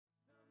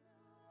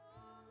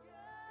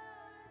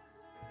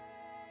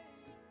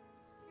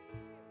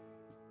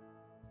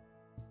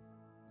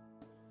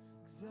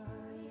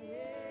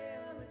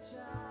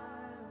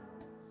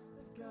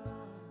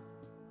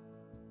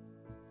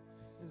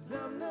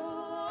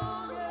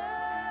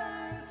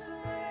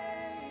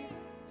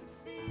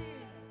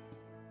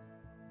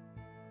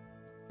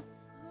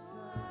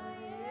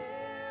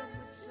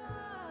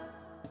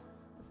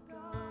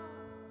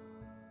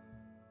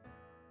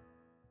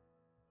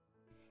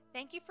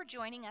Thank you for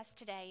joining us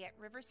today at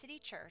River City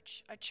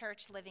Church, a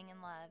church living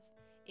in love.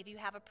 If you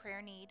have a prayer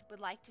need,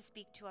 would like to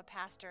speak to a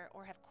pastor,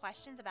 or have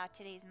questions about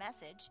today's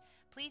message,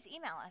 please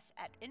email us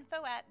at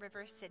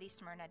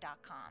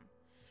info@rivercitysmyrna.com.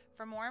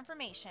 For more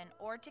information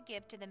or to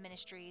give to the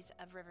ministries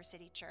of River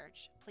City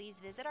Church, please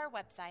visit our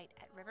website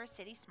at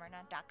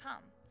rivercitysmyrna.com.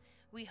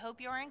 We hope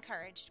you are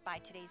encouraged by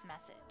today's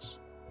message.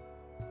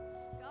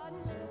 God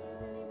is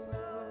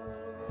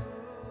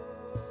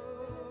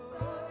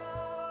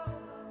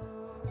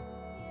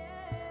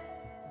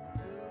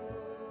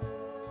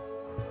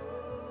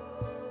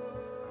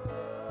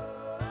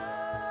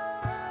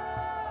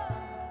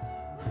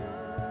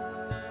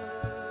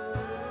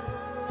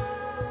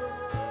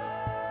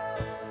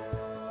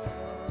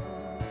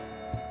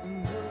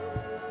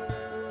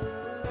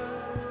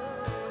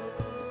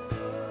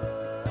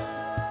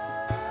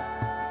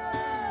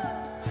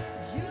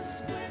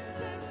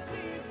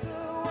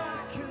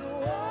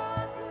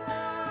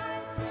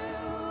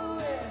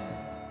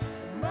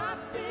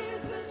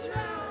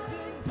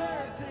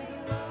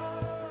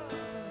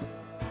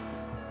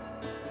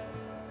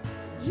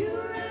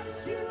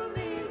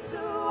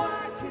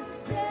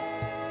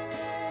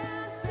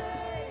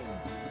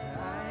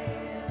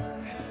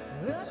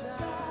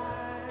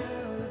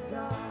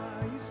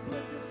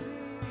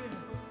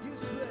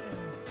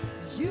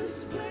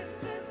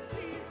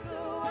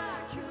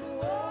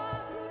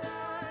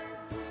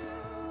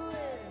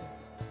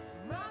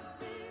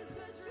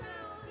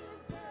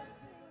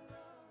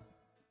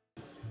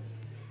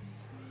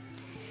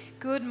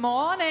Good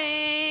morning.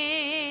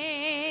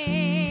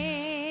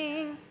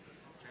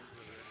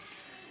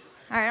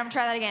 All right, I'm gonna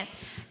try that again.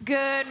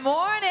 Good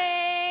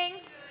morning.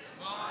 Good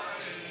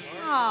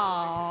morning.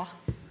 Oh,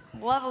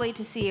 lovely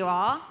to see you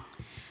all.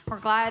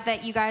 We're glad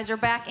that you guys are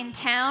back in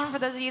town. For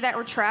those of you that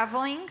were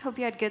traveling, hope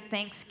you had good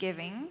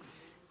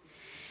Thanksgivings.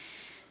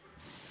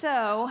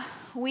 So,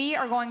 we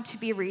are going to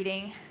be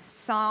reading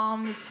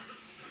Psalms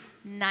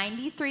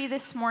 93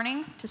 this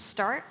morning to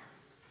start.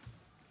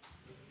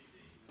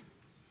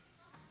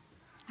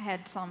 I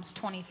had Psalms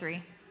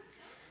 23.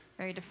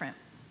 Very different.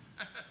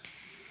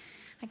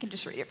 I can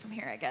just read it from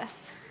here, I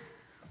guess.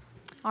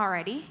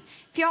 Alrighty.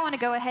 If y'all want to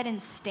go ahead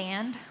and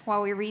stand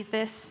while we read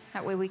this,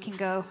 that way we can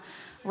go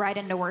right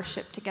into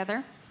worship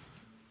together.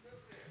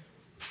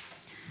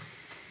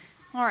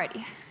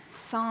 Alrighty.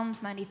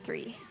 Psalms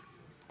 93.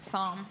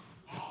 Psalm.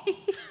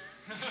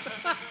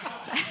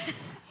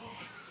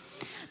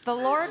 The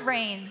Lord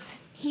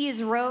reigns. He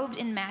is robed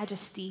in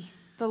majesty.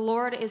 The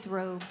Lord is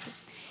robed.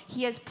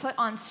 He has put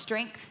on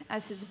strength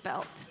as his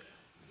belt.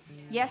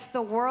 Yes,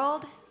 the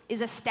world is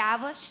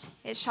established.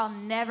 It shall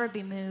never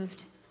be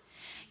moved.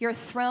 Your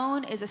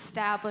throne is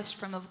established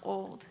from of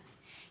old.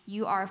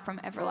 You are from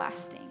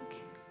everlasting.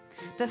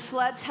 The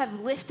floods have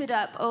lifted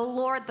up, O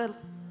Lord, the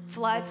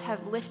floods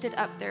have lifted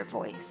up their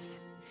voice.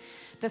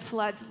 The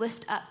floods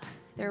lift up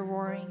their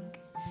roaring.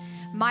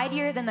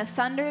 Mightier than the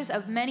thunders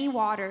of many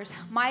waters,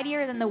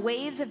 mightier than the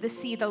waves of the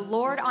sea, the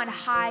Lord on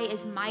high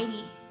is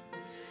mighty.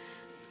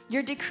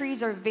 Your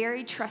decrees are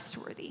very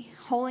trustworthy.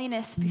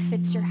 Holiness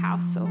befits your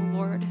house, O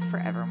Lord,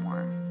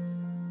 forevermore.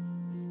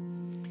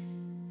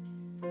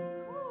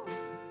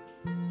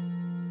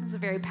 This is a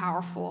very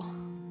powerful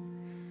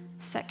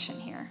section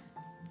here.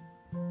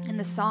 And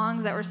the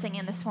songs that we're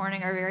singing this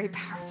morning are very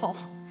powerful.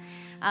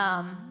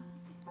 As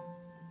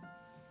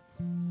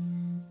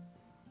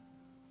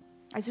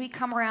we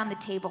come around the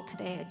table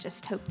today, I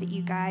just hope that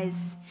you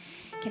guys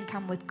can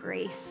come with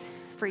grace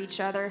for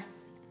each other.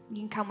 You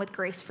can come with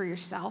grace for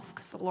yourself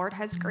because the Lord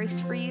has grace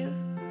for you.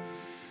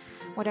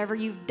 Whatever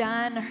you've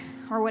done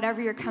or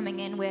whatever you're coming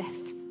in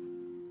with,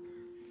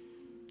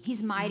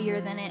 he's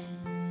mightier than it.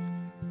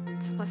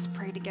 So let's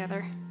pray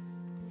together.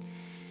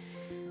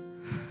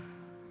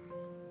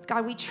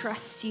 God, we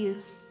trust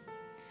you.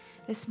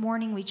 This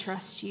morning we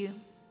trust you.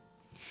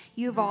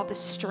 You have all the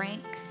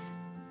strength,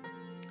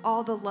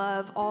 all the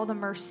love, all the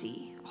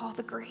mercy, all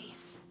the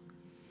grace,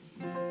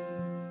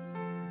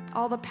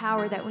 all the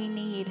power that we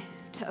need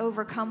to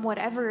overcome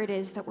whatever it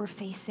is that we're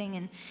facing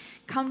and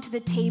come to the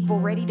table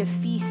ready to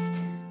feast.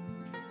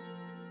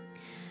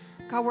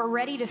 God, we're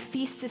ready to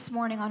feast this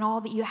morning on all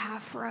that you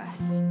have for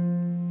us.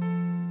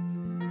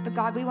 But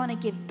God, we want to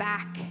give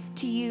back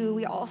to you.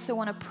 We also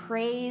want to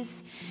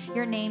praise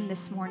your name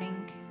this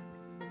morning,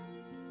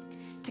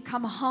 to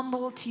come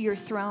humble to your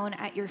throne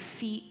at your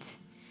feet,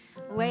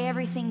 lay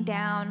everything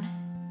down,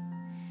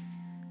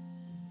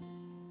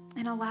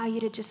 and allow you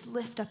to just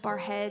lift up our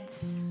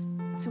heads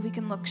so we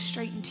can look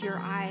straight into your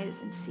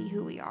eyes and see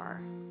who we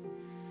are.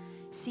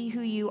 See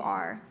who you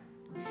are,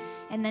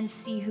 and then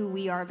see who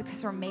we are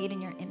because we're made in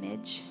your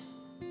image.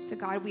 So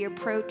God, we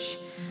approach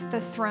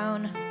the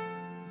throne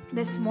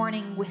this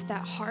morning with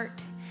that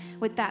heart,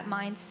 with that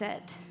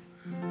mindset.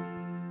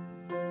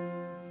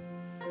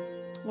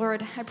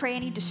 Lord, I pray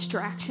any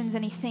distractions,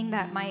 anything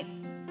that might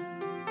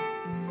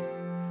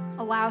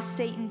allow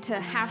Satan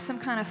to have some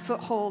kind of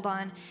foothold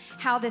on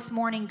how this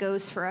morning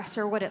goes for us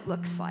or what it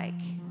looks like.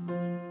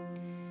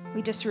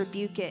 We just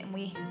rebuke it, and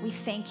we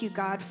thank you,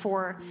 God,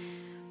 for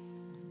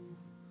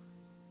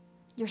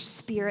your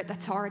spirit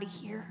that's already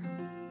here.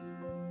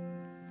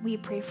 We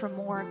pray for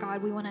more,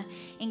 God. We want to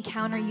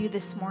encounter you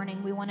this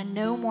morning. We want to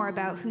know more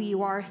about who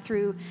you are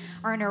through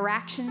our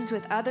interactions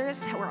with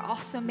others that were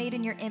also made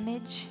in your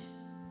image.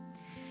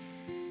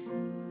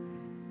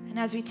 And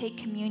as we take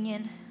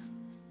communion,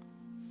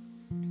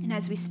 and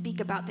as we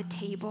speak about the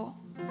table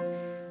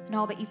and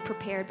all that you've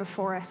prepared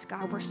before us,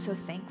 God, we're so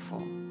thankful.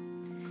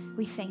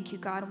 We thank you,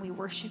 God, and we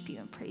worship you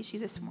and praise you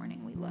this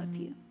morning. We love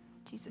you. In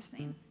Jesus'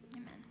 name,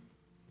 amen.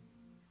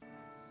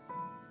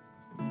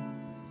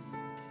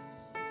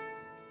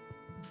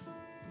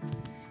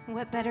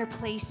 What better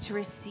place to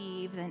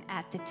receive than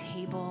at the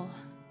table?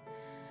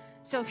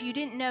 So if you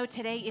didn't know,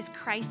 today is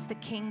Christ the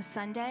King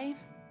Sunday,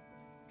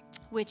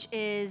 which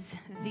is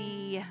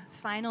the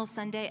final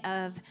Sunday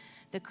of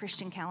the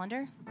Christian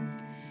calendar.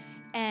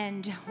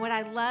 And what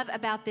I love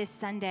about this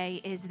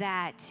Sunday is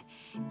that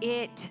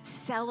it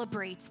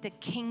celebrates the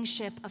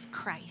kingship of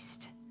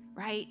Christ,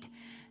 right?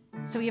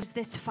 So we have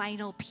this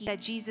final piece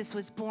that Jesus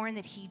was born,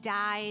 that he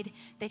died,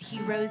 that he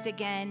rose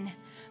again,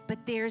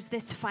 but there's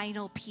this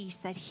final piece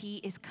that he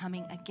is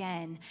coming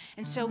again.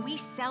 And so we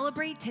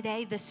celebrate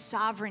today the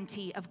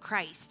sovereignty of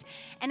Christ.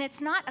 And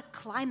it's not a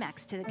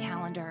climax to the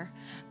calendar,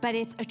 but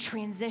it's a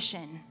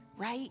transition,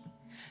 right?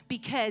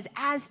 Because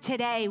as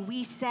today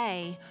we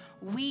say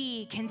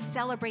we can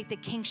celebrate the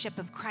kingship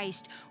of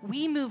Christ,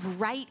 we move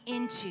right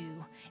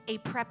into a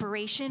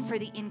preparation for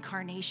the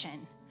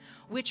incarnation,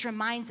 which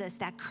reminds us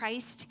that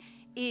Christ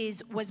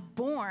was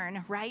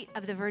born, right,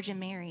 of the Virgin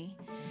Mary,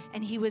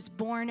 and he was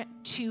born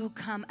to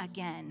come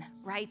again,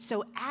 right?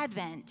 So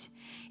Advent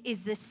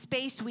is the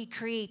space we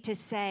create to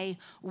say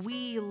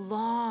we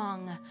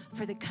long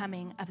for the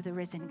coming of the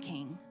risen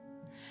King.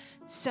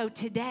 So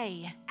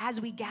today,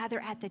 as we gather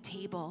at the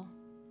table,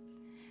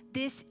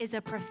 this is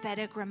a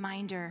prophetic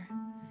reminder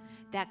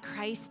that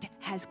Christ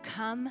has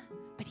come,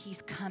 but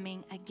he's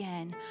coming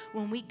again.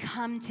 When we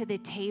come to the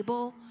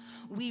table,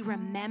 we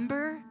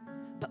remember,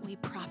 but we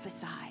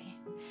prophesy.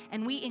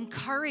 And we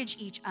encourage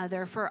each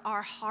other for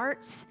our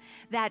hearts,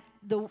 that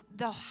the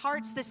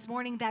hearts this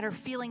morning that are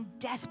feeling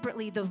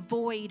desperately the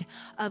void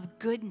of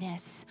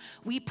goodness.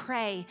 We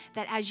pray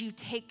that as you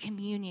take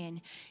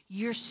communion,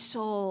 your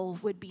soul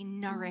would be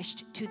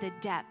nourished to the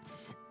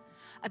depths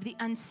of the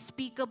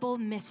unspeakable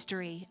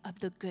mystery of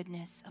the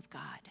goodness of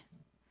God.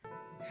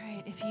 All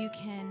right, if you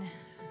can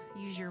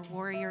use your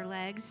warrior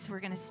legs, we're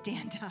going to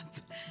stand up.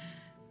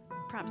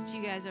 Props to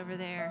you guys over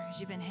there as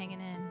you've been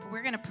hanging in. But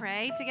we're going to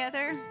pray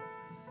together.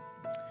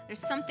 There's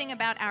something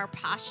about our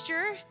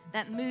posture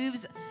that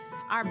moves,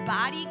 our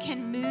body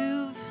can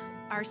move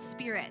our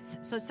spirits.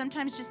 So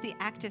sometimes just the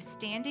act of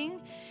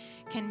standing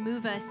can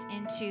move us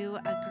into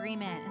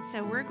agreement. And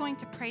so we're going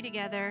to pray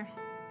together.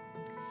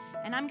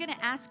 And I'm going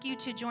to ask you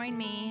to join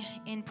me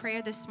in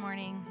prayer this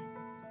morning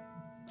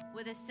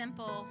with a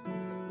simple,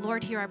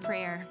 Lord, hear our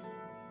prayer.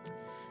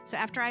 So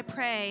after I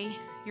pray,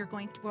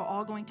 we're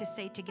all going to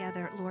say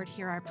together, Lord,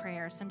 hear our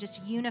prayer. So I'm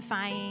just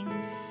unifying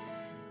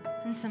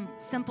in some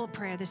simple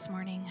prayer this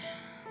morning.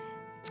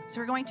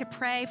 So we're going to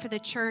pray for the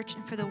church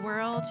and for the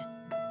world.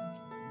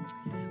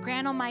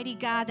 Grant, Almighty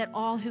God, that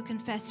all who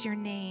confess your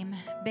name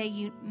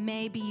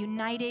may be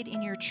united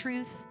in your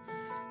truth,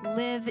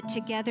 live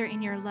together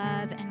in your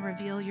love, and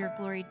reveal your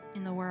glory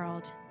in the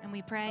world. And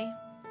we pray,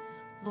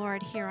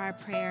 Lord, hear our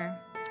prayer.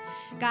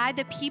 Guide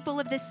the people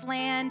of this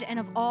land and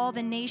of all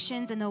the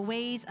nations in the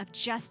ways of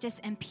justice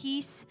and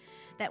peace,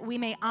 that we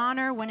may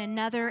honor one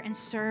another and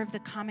serve the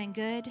common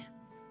good.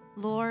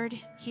 Lord,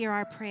 hear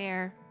our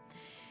prayer.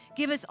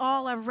 Give us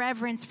all a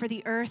reverence for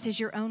the earth as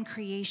your own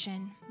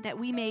creation, that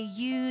we may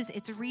use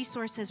its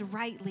resources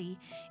rightly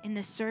in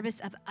the service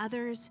of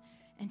others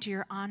and to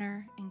your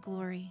honor and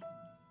glory.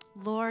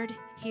 Lord,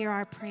 hear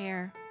our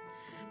prayer.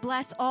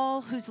 Bless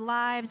all whose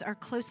lives are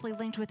closely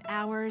linked with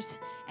ours,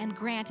 and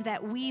grant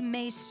that we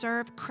may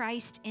serve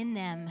Christ in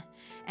them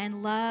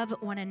and love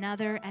one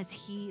another as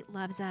he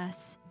loves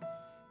us.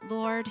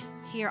 Lord,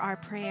 hear our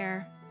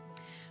prayer.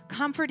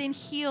 Comfort and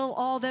heal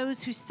all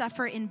those who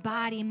suffer in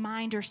body,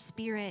 mind, or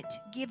spirit.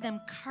 Give them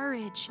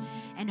courage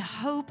and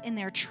hope in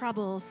their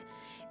troubles,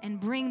 and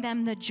bring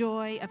them the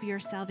joy of your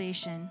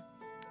salvation.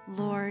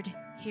 Lord,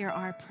 hear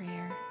our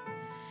prayer.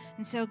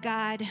 And so,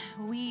 God,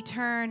 we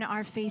turn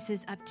our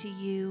faces up to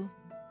you,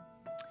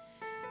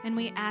 and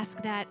we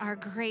ask that our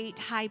great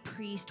high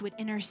priest would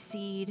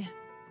intercede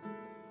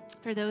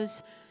for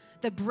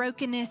the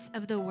brokenness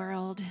of the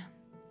world,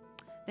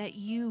 that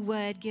you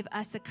would give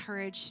us the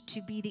courage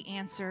to be the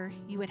answer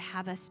you would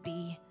have us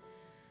be.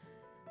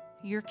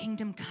 Your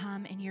kingdom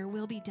come and your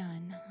will be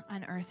done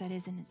on earth that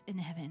is in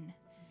heaven.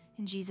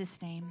 In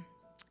Jesus' name,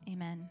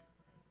 amen.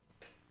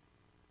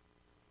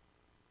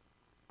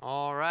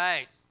 All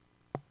right.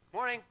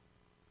 Morning.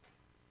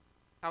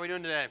 How are we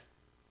doing today?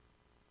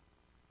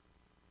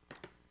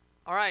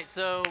 All right,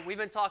 so we've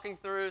been talking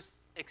through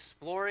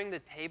exploring the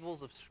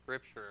tables of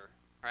Scripture,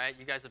 right?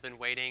 You guys have been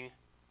waiting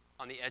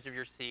on the edge of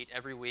your seat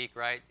every week,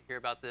 right, to hear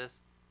about this.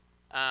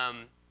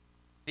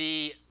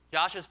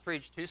 Josh has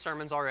preached 2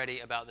 sermons already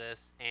about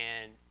this,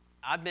 and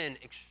I've been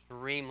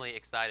extremely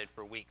excited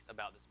for weeks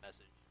about this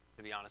message,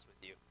 to be honest with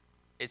you.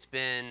 It's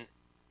been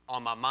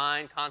on my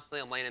mind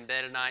constantly. I'm laying in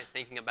bed at night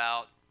thinking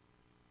about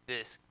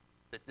this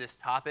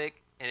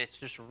topic, and it's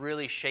just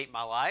really shaped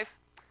my life.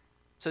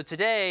 So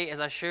today, as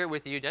I share it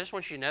with you, I just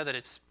want you to know that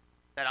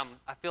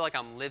I feel like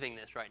I'm living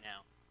this right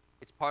now.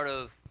 It's part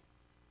of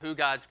who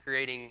God's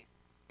creating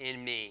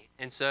in me.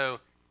 And so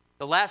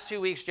the last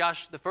 2 weeks,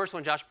 the first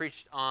one, Josh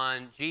preached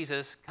on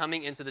Jesus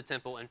coming into the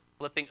temple and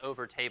flipping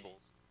over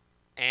tables.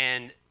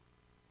 And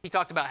he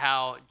talked about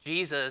how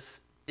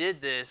Jesus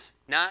did this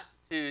not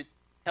to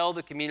tell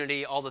the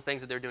community all the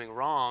things that they're doing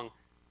wrong,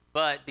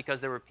 but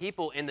because there were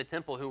people in the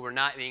temple who were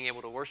not being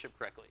able to worship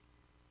correctly.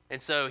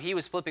 And so he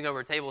was flipping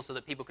over tables so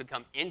that people could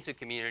come into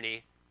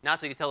community, not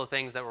so he could tell the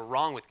things that were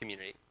wrong with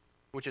community,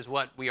 which is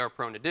what we are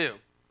prone to do.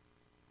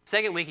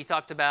 Second week, he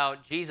talked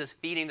about Jesus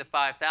feeding the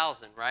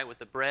 5,000, right, with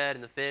the bread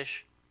and the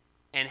fish,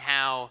 and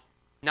how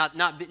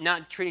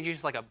not treating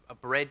Jesus like a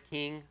bread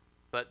king,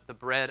 but the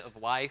bread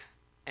of life,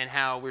 and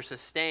how we're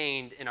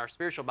sustained in our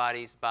spiritual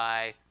bodies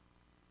by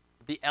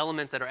the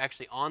elements that are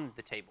actually on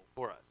the table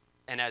for us.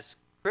 And as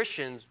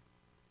Christians,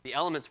 the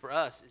elements for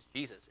us is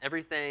Jesus.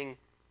 Everything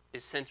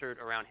is centered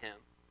around him.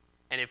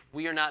 And if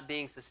we are not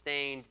being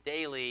sustained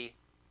daily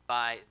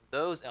by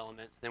those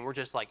elements, then we're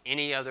just like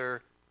any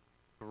other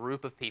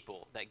group of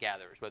people that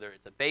gathers, whether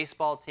it's a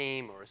baseball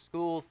team or a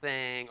school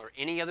thing or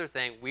any other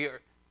thing.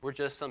 We're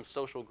just some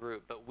social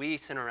group, but we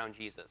center around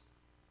Jesus,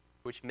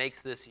 which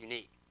makes this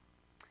unique.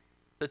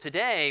 So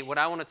today, what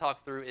I want to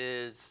talk through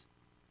is,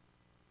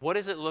 what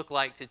does it look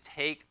like to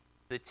take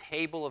the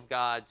table of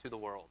God to the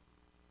world?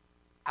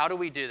 How do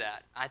we do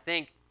that? I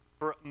think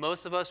for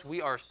most of us,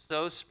 we are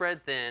so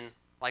spread thin,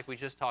 like we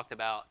just talked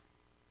about,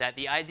 that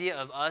the idea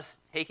of us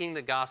taking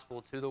the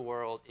gospel to the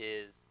world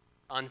is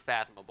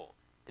unfathomable.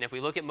 And if we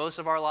look at most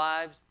of our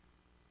lives,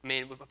 I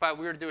mean, if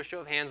we were to do a show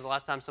of hands, the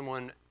last time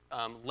someone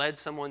led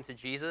someone to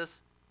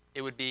Jesus,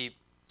 it would be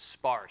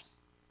sparse,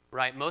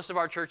 right? Most of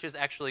our churches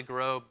actually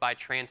grow by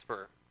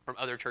transfer from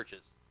other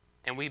churches.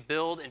 And we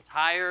build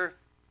entire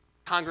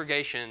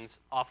congregations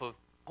off of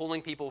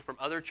pulling people from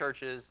other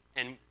churches,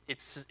 and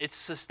it's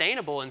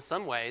sustainable in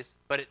some ways,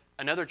 but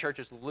another church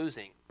is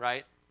losing,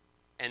 right?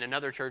 And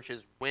another church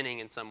is winning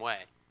in some way.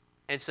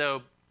 And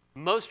so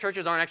most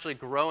churches aren't actually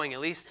growing,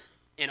 at least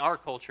in our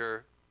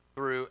culture,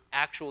 through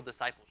actual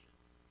discipleship,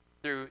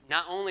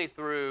 not only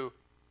through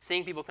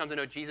seeing people come to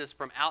know Jesus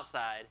from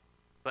outside,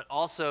 but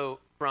also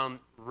from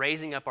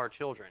raising up our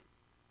children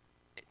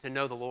to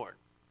know the Lord.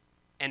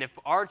 And if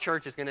our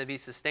church is going to be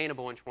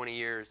sustainable in 20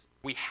 years,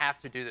 we have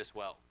to do this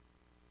well.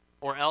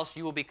 Or else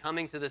you will be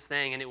coming to this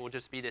thing and it will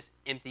just be this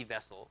empty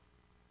vessel.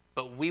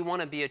 But we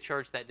want to be a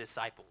church that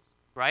disciples,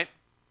 right?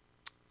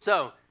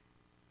 So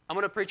I'm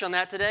going to preach on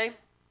that today.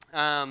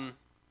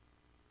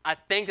 I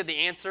think that the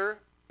answer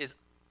is,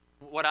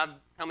 what I'm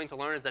coming to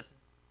learn is that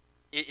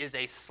it is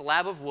a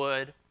slab of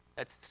wood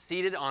that's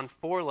seated on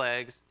 4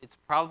 legs. It's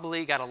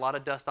probably got a lot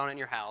of dust on it in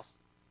your house.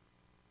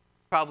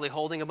 Probably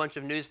holding a bunch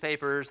of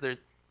newspapers.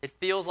 It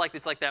feels like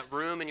it's like that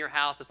room in your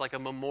house. It's like a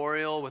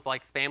memorial with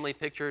like family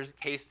pictures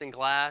cased in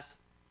glass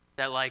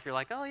that like you're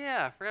like, oh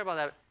yeah, I forgot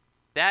about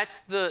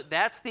that.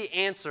 That's the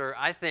answer,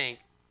 I think,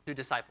 to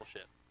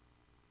discipleship.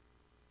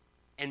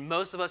 And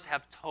most of us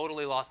have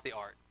totally lost the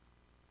art.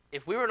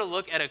 If we were to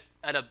look at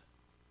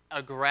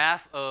a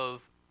graph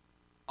of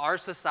our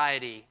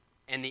society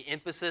and the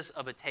emphasis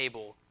of a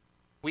table,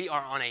 we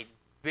are on a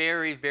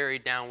very, very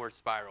downward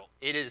spiral.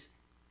 It is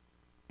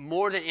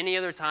more than any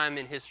other time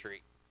in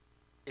history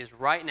is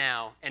right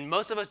now, and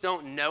most of us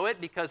don't know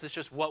it because it's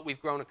just what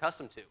we've grown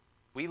accustomed to.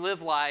 We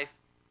live life,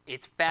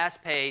 it's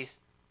fast-paced,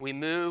 we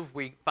move,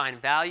 we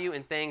find value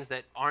in things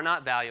that are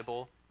not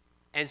valuable,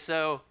 and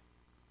so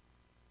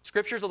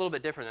Scripture's a little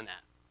bit different than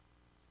that.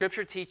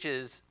 Scripture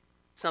teaches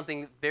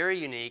something very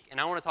unique, and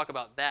I want to talk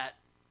about that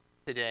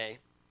today.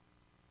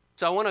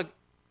 So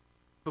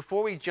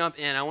before we jump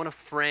in, I want to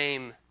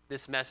frame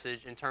this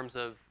message in terms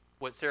of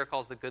what Sarah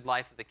calls the good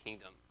life of the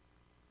kingdom.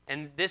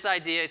 And this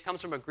idea, it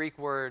comes from a Greek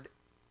word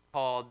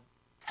called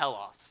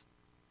telos.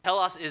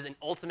 Telos is an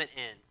ultimate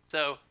end.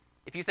 So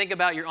if you think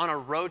about you're on a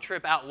road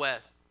trip out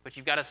west, but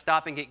you've got to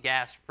stop and get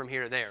gas from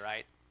here to there,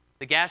 right?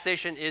 The gas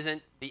station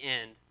isn't the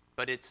end,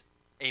 but it's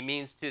a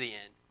means to the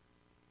end.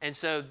 And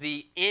so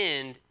the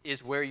end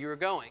is where you're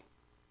going.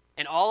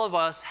 And all of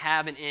us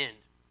have an end.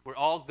 We're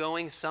all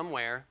going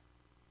somewhere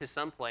to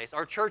some place.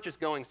 Our church is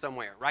going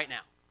somewhere right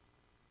now.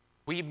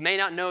 We may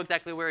not know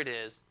exactly where it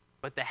is,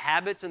 but the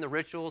habits and the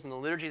rituals and the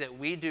liturgy that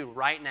we do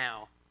right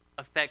now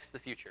affects the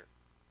future.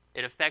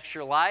 It affects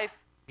your life.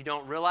 You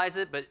don't realize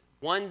it, but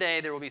one day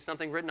there will be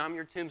something written on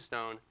your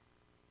tombstone,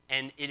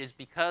 and it is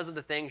because of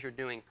the things you're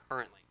doing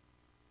currently.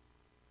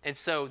 And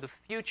so the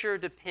future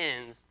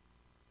depends,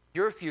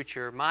 your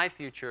future, my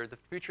future, the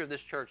future of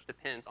this church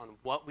depends on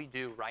what we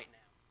do right now.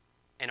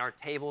 And our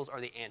tables are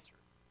the answer.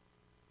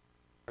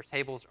 Our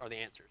tables are the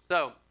answer.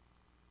 So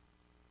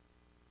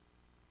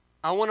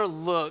I want to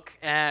look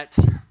at,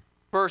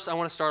 first I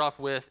want to start off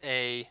with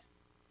a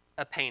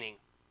painting.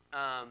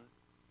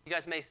 You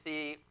guys may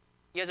see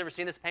You guys ever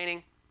seen this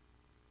painting?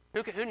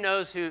 Who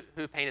knows who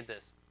painted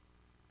this?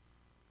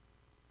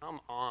 Come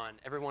on.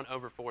 Everyone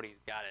over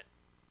 40's got it.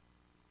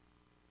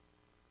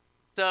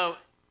 So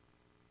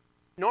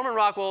Norman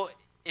Rockwell,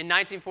 in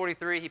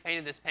 1943, he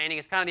painted this painting.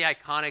 It's kind of the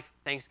iconic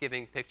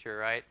Thanksgiving picture,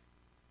 right?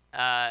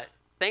 The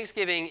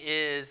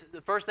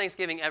first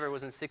Thanksgiving ever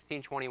was in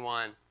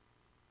 1621.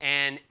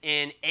 And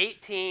in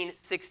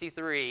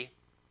 1863,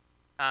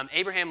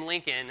 Abraham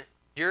Lincoln,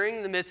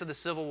 during the midst of the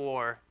Civil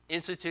War,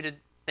 instituted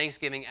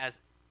Thanksgiving as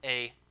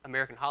an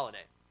American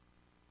holiday.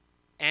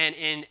 And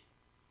in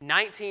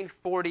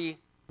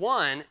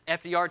 1941,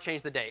 FDR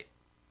changed the date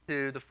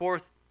to the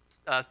fourth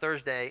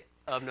Thursday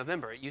of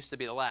November. It used to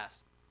be the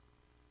last.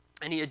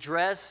 And he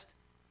addressed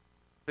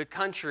the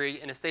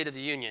country in a State of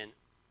the Union.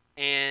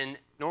 And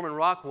Norman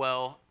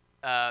Rockwell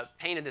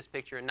painted this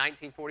picture in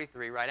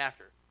 1943, right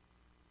after.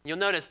 You'll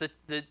notice that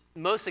the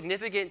most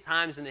significant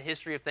times in the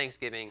history of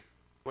Thanksgiving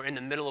were in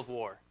the middle of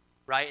war,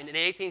 right? In the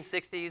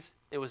 1860s,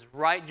 it was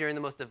right during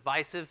the most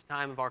divisive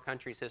time of our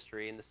country's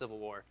history in the Civil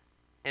War.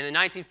 In the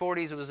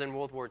 1940s, it was in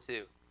World War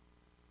II.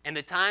 And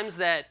the times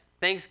that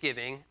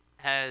Thanksgiving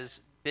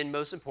has been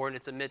most important,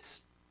 it's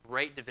amidst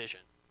great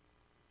division,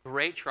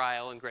 great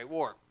trial, and great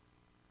war.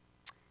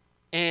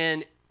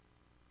 And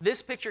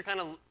this picture kind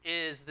of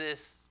is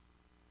this,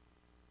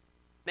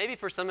 maybe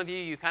for some of you,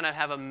 you kind of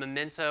have a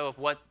memento of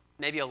what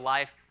maybe a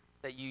life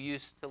that you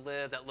used to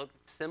live that looked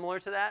similar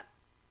to that.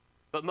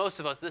 But most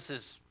of us, this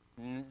is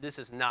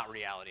not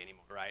reality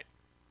anymore, right?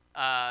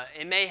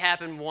 It may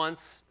happen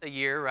once a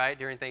year, right,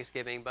 during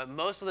Thanksgiving, but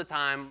most of the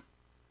time,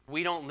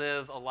 we don't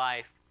live a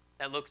life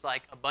that looks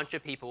like a bunch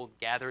of people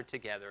gathered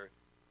together,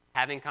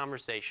 having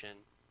conversation,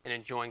 and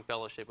enjoying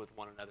fellowship with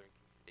one another in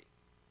community.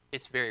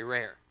 It's very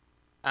rare.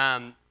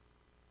 I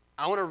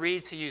want to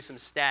read to you some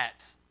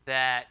stats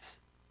that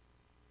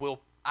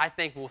I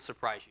think will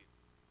surprise you.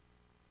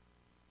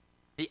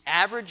 The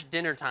average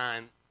dinner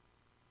time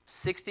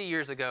 60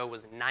 years ago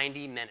was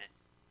 90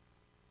 minutes.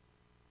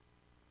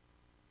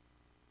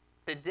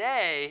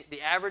 Today,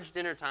 the average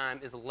dinner time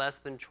is less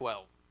than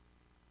 12.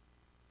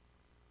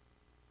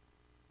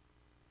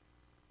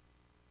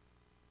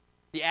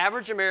 The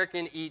average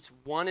American eats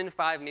 1 in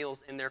 5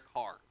 meals in their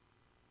car,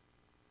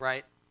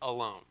 right,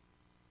 alone.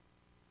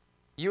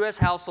 U.S.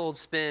 households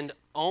spend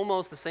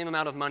almost the same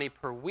amount of money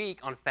per week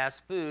on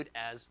fast food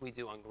as we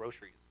do on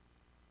groceries.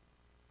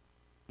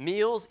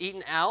 Meals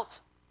eaten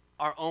out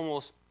are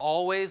almost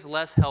always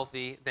less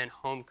healthy than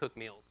home-cooked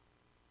meals.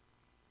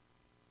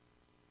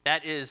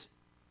 That is,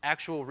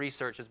 actual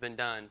research has been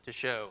done to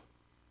show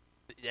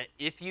that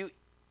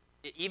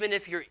even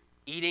if you're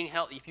eating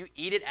healthy, if you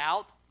eat it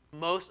out,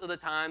 most of the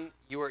time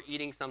you are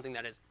eating something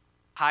that is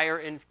higher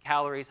in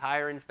calories,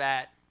 higher in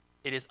fat.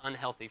 It is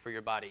unhealthy for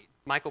your body.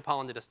 Michael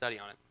Pollan did a study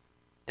on it.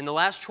 In the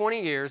last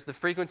 20 years, the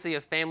frequency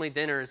of family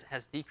dinners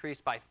has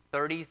decreased by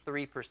 33%.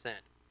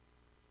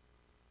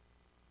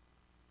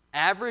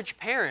 Average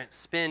parents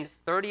spend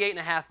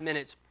 38.5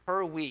 minutes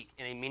per week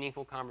in a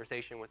meaningful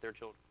conversation with their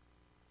children.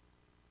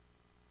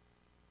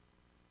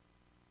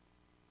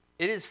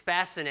 It is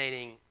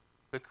fascinating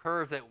the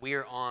curve that we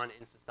are on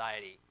in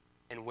society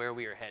and where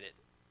we are headed.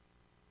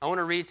 I want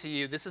to read to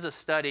you, this is a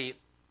study.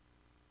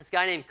 This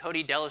guy named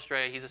Cody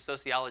Delestre, he's a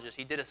sociologist.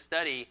 He did a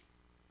study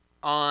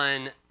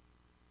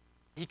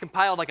he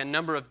compiled like a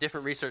number of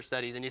different research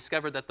studies and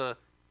discovered that the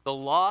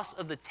loss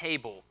of the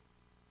table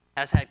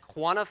has had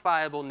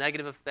quantifiable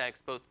negative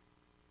effects both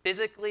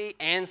physically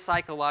and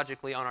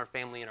psychologically on our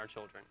family and our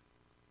children.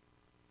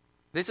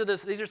 These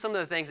are some of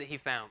the things that he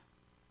found.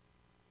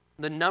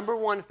 The number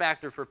one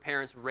factor for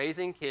parents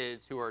raising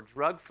kids who are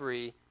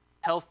drug-free,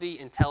 healthy,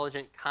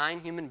 intelligent,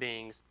 kind human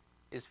beings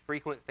is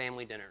frequent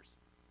family dinners.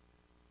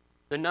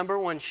 The number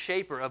one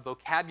shaper of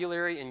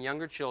vocabulary in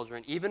younger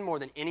children, even more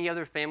than any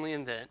other family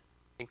event,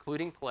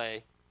 including play,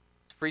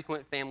 is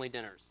frequent family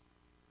dinners.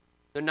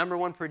 The number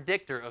one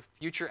predictor of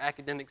future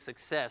academic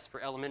success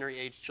for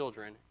elementary-age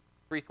children,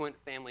 frequent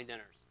family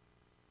dinners.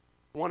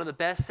 One of the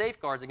best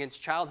safeguards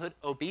against childhood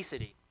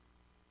obesity,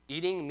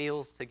 eating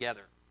meals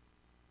together.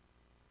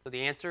 So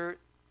the answer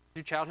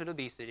to childhood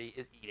obesity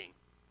is eating.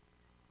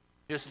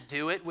 Just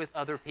do it with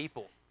other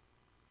people.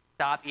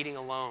 Stop eating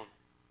alone.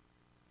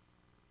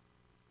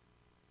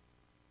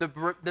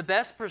 The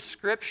best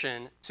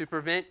prescription to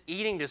prevent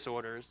eating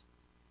disorders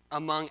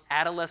among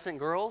adolescent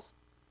girls,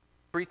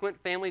 frequent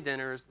family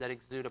dinners that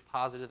exude a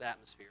positive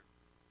atmosphere.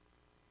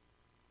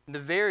 The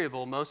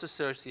variable most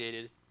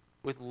associated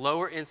with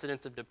lower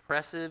incidence of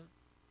depressive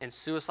and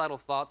suicidal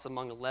thoughts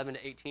among 11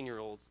 to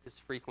 18-year-olds is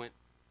frequent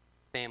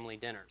family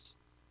dinners.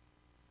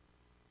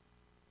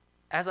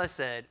 As I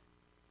said,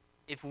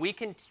 if we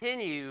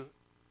continue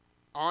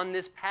on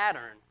this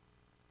pattern,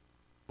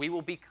 we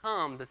will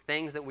become the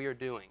things that we are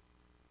doing.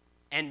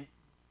 And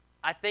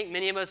I think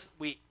many of us,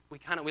 we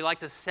like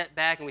to sit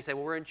back and we say,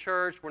 well, we're in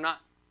church, we're not.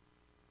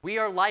 We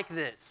are like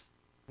this.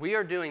 We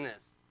are doing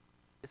this.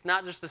 It's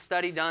not just a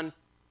study done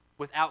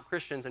without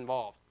Christians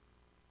involved.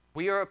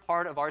 We are a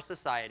part of our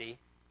society,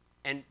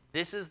 and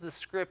this is the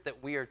script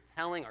that we are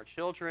telling our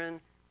children,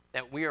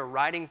 that we are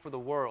writing for the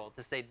world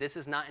to say this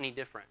is not any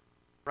different,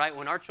 right?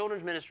 When our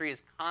children's ministry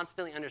is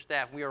constantly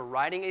understaffed, we are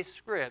writing a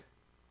script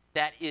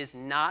that is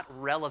not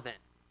relevant.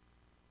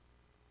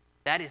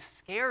 That is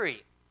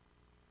scary.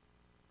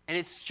 And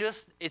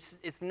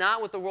it's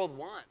not what the world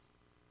wants.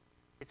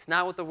 It's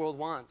not what the world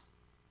wants.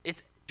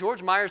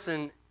 George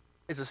Myerson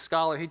is a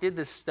scholar. He did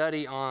this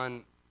study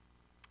on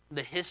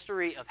the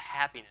history of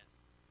happiness.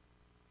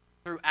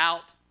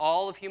 Throughout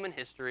all of human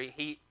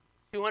history,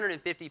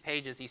 250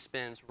 pages he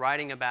spends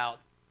writing about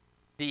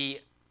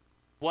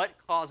what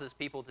causes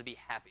people to be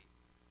happy.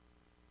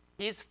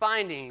 His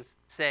findings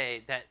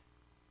say that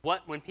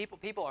when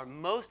people are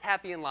most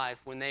happy in life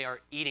when they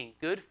are eating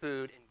good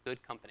food and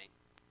good company.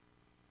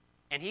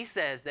 And he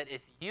says that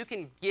if you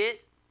can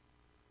get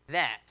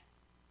that,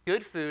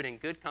 good food and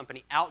good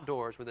company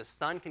outdoors where the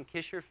sun can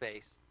kiss your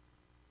face,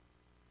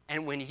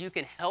 and when you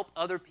can help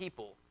other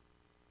people,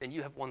 then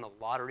you have won the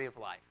lottery of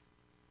life.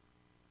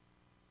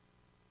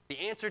 The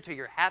answer to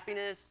your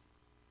happiness,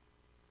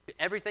 to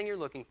everything you're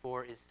looking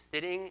for, is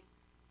sitting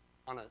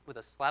with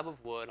a slab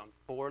of wood on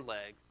 4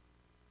 legs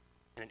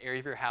in an area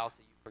of your house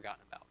that you've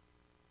forgotten about.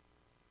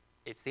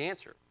 It's the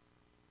answer.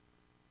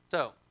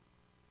 So,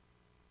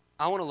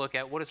 I want to look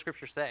at what does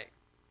Scripture say.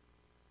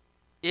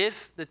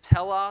 If the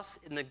telos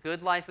in the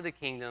good life of the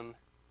kingdom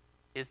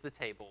is the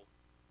table,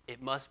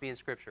 it must be in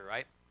Scripture,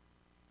 right?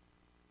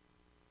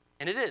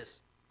 And it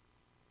is.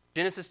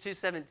 Genesis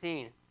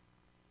 2:17.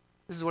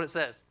 This is what it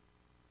says.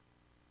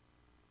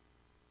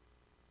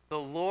 The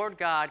Lord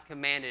God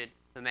commanded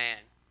the man,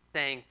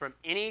 saying, from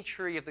any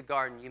tree of the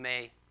garden you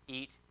may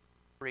eat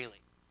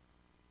freely.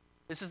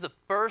 This is the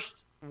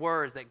first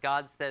words that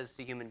God says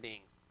to human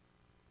beings.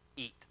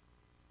 Eat.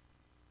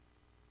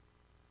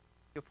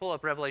 You'll pull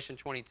up Revelation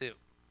 22.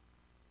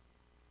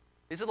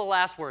 These are the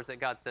last words that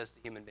God says to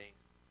human beings.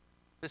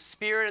 The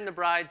Spirit and the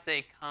bride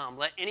say, come.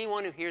 Let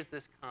anyone who hears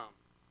this come.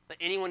 Let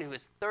anyone who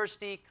is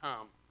thirsty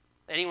come.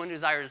 Let anyone who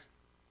desires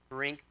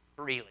drink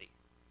freely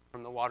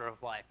from the water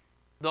of life.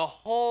 The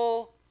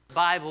whole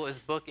Bible is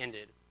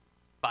bookended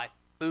by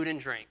food and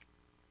drink.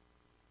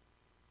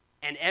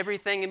 And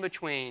everything in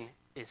between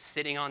is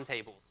sitting on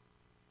tables.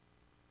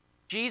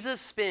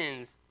 Jesus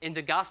spends, in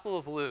the Gospel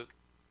of Luke,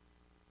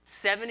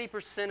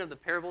 70% of the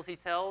parables he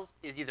tells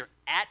is either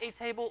at a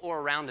table or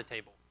around a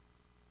table.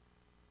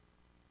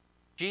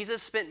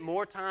 Jesus spent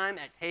more time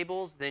at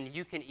tables than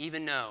you can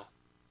even know.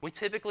 We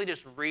typically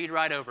just read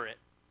right over it.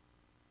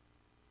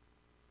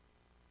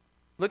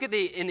 Look at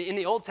in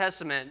the Old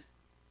Testament.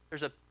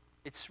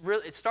 It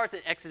starts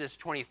at Exodus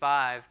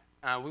 25.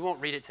 We won't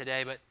read it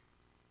today, but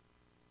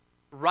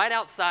right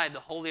outside the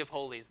Holy of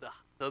Holies,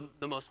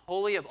 the most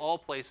holy of all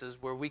places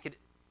where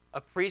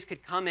a priest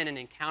could come in and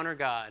encounter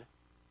God,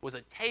 was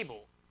a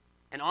table.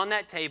 And on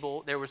that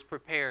table, there was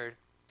prepared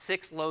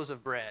 6 loaves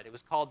of bread. It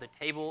was called the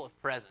table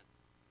of presence,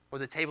 or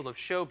the table of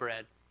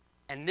showbread.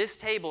 And this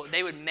table,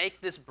 they would make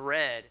this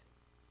bread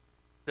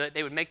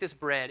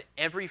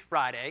every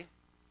Friday,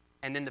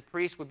 and then the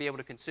priest would be able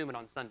to consume it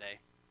on Sunday,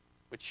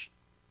 which,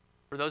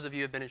 for those of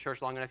you who have been in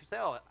church long enough, you say,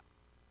 oh,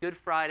 Good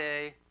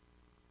Friday,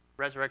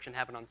 resurrection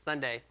happened on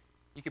Sunday.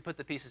 You could put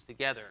the pieces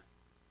together.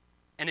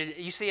 And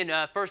you see in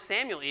 1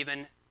 Samuel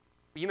even,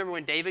 you remember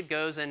when David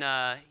goes and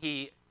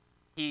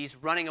he's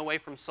running away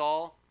from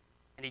Saul,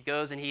 and he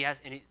goes and he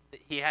has, hey,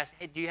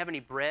 do you have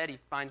any bread? He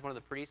finds one of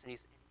the priests, and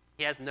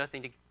he has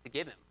nothing to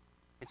give him.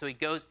 And so he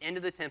goes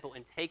into the temple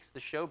and takes the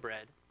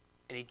showbread,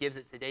 and he gives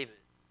it to David.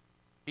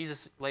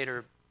 Jesus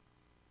later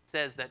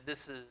says that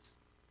this is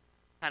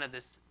kind of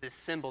this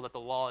symbol that the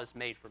law is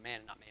made for man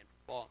and not man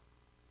for the law.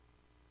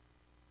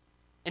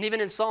 And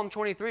even in Psalm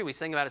 23, we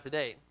sing about it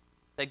today,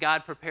 that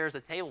God prepares a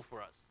table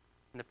for us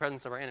in the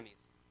presence of our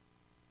enemies.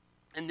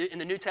 In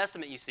the New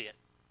Testament, you see it.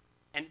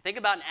 And think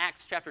about in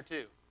Acts chapter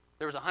 2.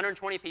 There was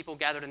 120 people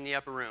gathered in the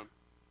upper room.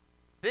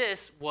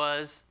 This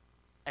was,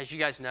 as you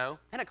guys know,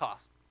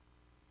 Pentecost.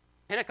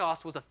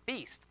 Pentecost was a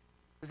feast.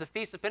 It was the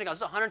Feast of Pentecost.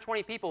 It was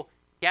 120 people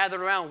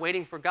gathered around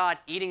waiting for God,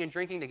 eating and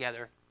drinking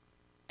together,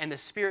 and the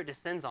Spirit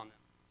descends on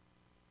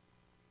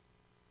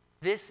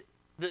them.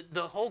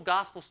 The whole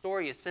gospel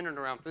story is centered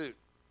around food.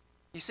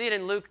 You see it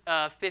in Luke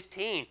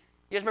 15. You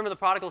guys remember the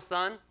prodigal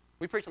son?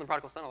 We preach on the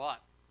prodigal son a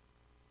lot.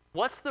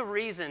 What's the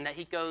reason that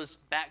he goes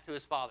back to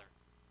his father?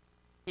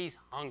 He's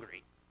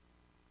hungry.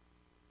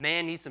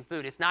 Man needs some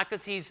food. It's not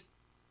because he's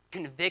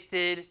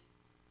convicted,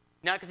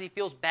 not because he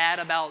feels bad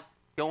about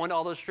going to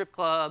all those strip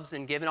clubs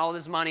and giving all of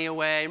his money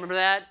away. Remember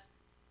that?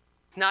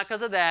 It's not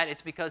because of that.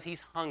 It's because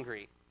he's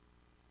hungry.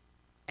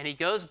 And he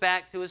goes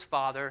back to his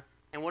father,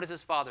 and what does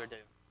his father do?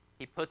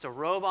 He puts a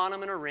robe on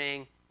him and a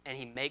ring, and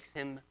he makes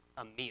him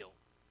a meal.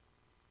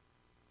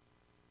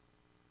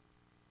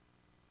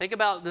 Think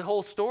about the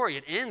whole story.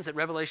 It ends at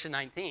Revelation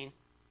 19.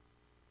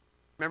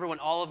 Remember when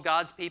all of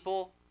God's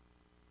people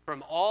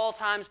from all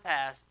times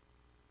past,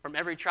 from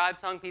every tribe,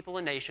 tongue, people,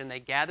 and nation, they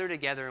gather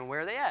together, and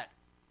where are they at?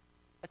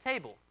 A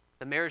table.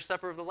 The marriage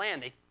supper of the Lamb.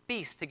 They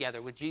feast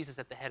together with Jesus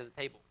at the head of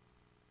the table.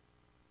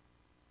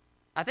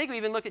 I think we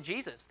even look at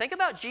Jesus. Think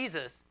about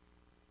Jesus.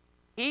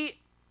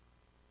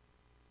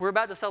 we're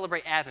about to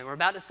celebrate Advent. We're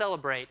about to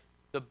celebrate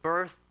the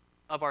birth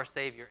of our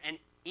Savior. And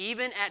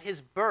even at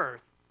his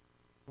birth,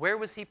 where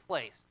was he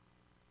placed?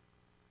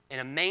 In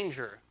a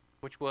manger,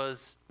 which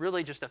was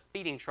really just a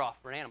feeding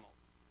trough for animals.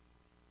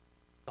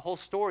 The whole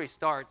story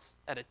starts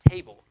at a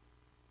table.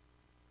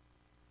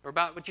 We're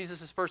about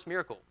Jesus' first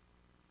miracle,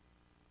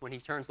 when he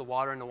turns the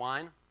water into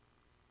wine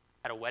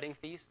at a wedding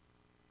feast.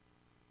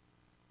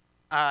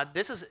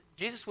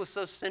 Jesus was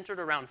so centered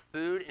around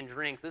food and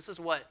drinks. This is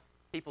what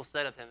people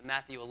said of him in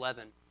Matthew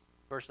 11,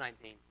 verse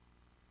 19.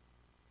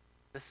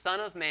 The Son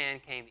of Man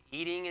came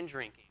eating and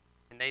drinking,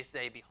 and they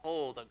say,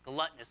 behold, a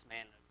gluttonous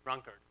man and a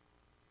drunkard,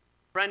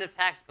 friend of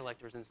tax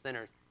collectors and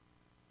sinners.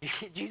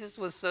 Jesus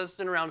was so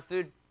centered around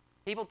food,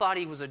 people thought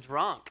he was a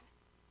drunk.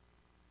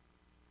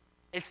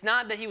 It's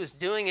not that he was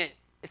doing it,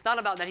 it's not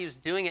about that he was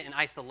doing it in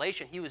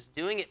isolation. He was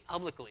doing it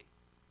publicly.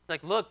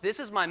 Like, look, this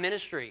is my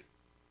ministry.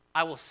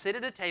 I will sit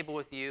at a table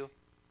with you,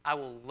 I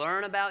will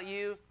learn about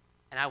you,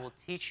 and I will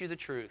teach you the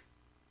truth.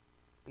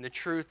 And the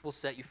truth will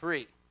set you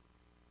free.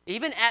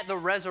 Even at the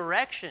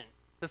resurrection,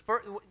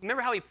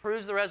 remember how he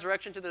proves the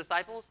resurrection to the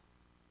disciples?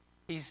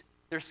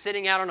 They're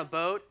sitting out on a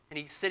boat, and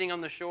he's sitting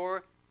on the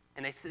shore,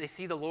 and they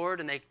see the Lord,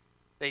 and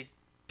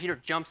Peter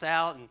jumps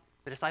out, and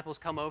the disciples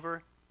come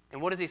over.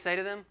 And what does he say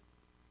to them?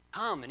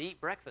 Come and eat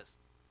breakfast.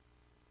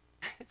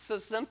 It's so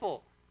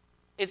simple.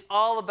 It's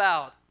all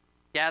about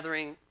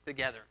gathering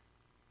together.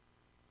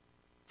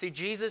 See,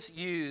 Jesus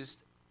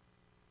used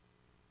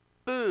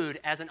food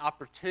as an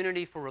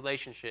opportunity for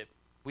relationship.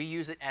 We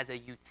use it as a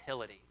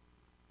utility.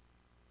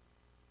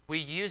 We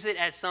use it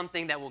as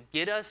something that will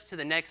get us to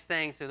the next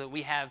thing so that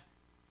we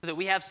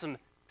have some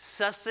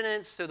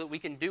sustenance so that we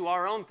can do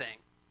our own thing.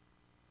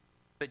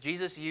 But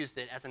Jesus used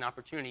it as an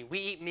opportunity. We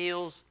eat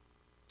meals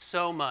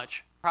so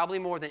much, probably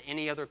more than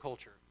any other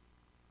culture.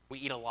 We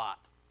eat a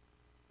lot.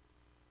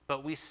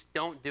 But we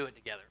don't do it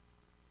together.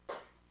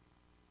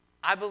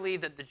 I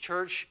believe that the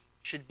church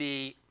should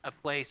be a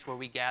place where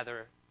we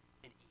gather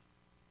and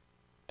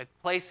eat.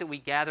 A place that we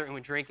gather and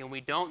we drink, and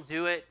we don't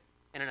do it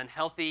in an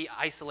unhealthy,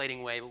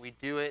 isolating way, but we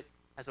do it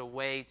as a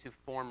way to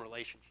form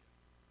relationship.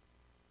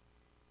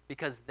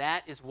 Because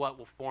that is what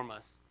will form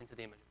us into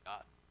the image of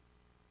God.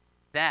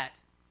 That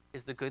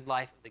is the good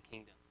life of the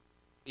kingdom.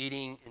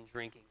 Eating and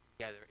drinking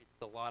together. It's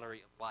the lottery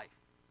of life.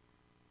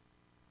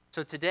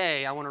 So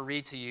today, I want to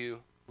read to you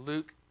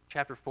Luke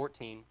chapter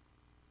 14,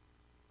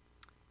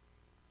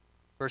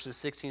 verses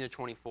 16 to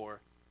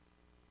 24.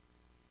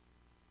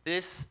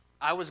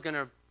 I was going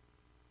to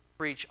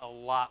preach a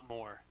lot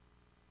more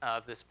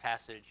of this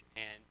passage,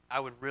 and I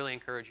would really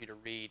encourage you to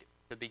read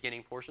the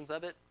beginning portions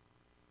of it.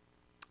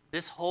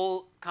 This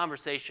whole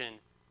conversation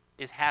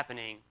is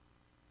happening,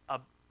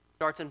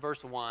 starts in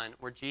verse 1,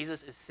 where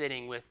Jesus is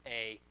sitting with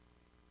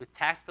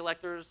tax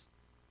collectors,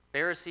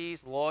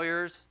 Pharisees,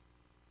 lawyers.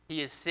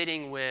 He is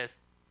sitting with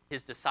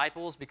his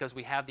disciples, because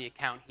we have the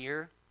account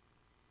here.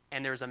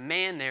 And there's a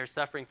man there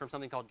suffering from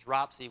something called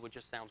dropsy, which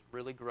just sounds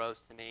really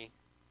gross to me.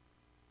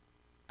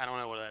 I don't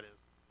know what that is.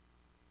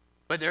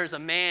 But there's a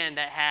man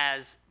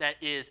that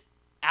is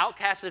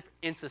outcasted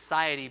in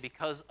society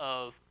because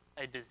of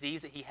a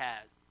disease that he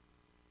has,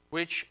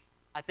 which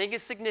I think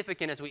is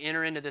significant as we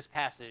enter into this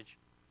passage,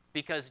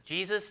 because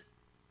Jesus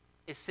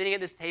is sitting at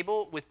this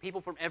table with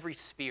people from every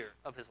sphere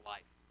of his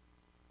life.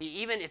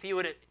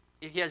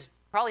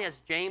 Probably has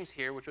James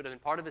here, which would have been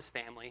part of his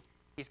family.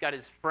 He's got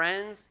his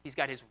friends. He's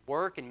got his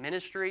work and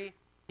ministry.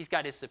 He's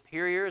got his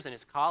superiors and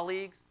his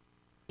colleagues.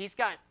 He's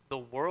got the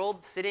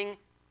world sitting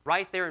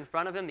right there in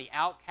front of him, the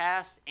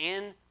outcasts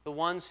and the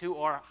ones who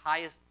are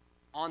highest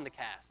on the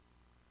cast.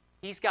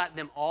 He's got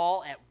them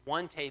all at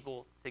one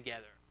table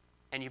together.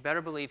 And you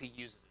better believe he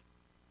uses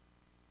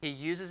it. He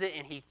uses it,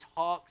 and he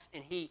talks,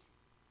 and he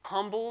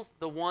humbles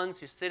the ones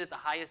who sit at the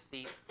highest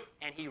seats,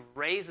 and he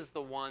raises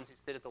the ones who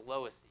sit at the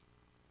lowest seats.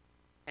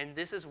 And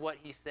this is what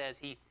he says.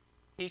 He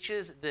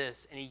teaches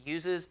this, and he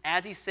uses,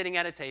 as he's sitting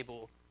at a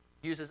table,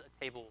 uses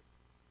a table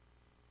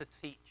to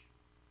teach.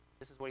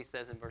 This is what he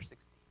says in verse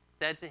 16.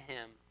 Said to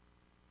him,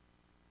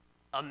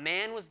 a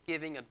man was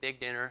giving a big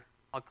dinner.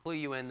 I'll clue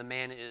you in, the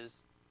man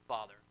is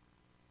Father.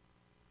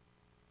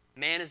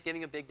 Man is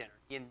giving a big dinner,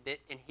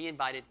 and he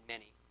invited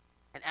many.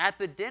 And at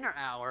the dinner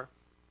hour,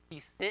 he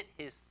sent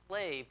his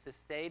slave to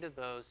say to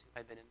those who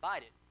had been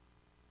invited,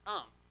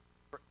 come,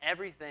 for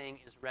everything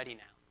is ready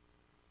now.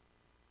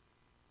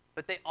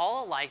 But they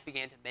all alike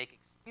began to make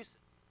excuses.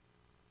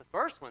 The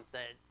first one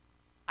said,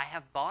 I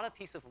have bought a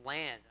piece of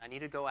land, and I need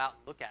to go out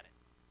and look at it.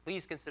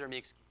 Please consider me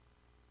excused.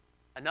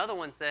 Another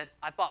one said,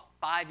 I bought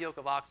 5 yoke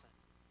of oxen.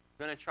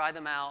 I'm going to try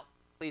them out.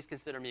 Please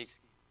consider me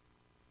excused.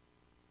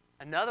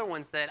 Another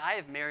one said, I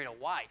have married a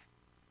wife.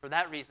 For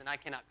that reason, I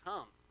cannot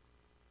come.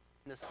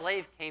 And the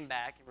slave came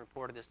back and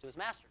reported this to his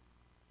master.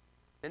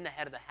 Then the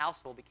head of the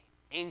household became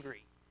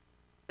angry.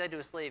 He said to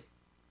his slave,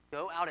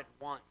 go out at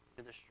once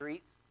into the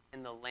streets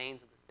and the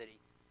lanes of the city.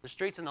 The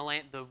streets and the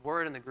lane, the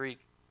word in the Greek,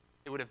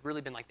 it would have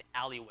really been like the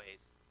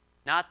alleyways,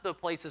 not the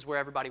places where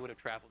everybody would have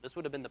traveled. This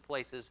would have been the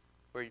places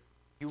where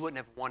you wouldn't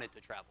have wanted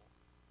to travel.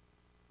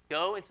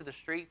 Go into the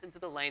streets, into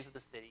the lanes of the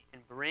city,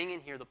 and bring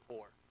in here the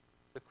poor,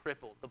 the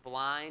crippled, the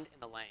blind,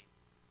 and the lame.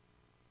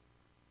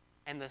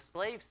 And the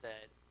slave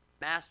said,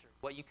 Master,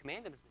 what you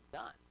commanded has been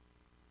done.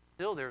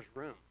 Still there's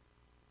room.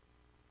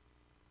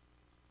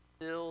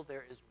 Still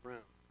there is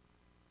room.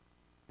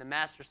 The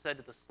master said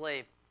to the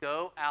slave,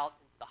 Go out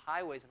into the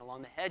highways and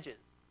along the hedges.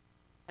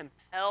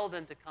 Compel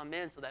them to come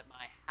in so that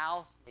my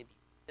house may be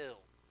filled.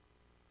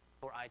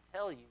 For I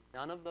tell you,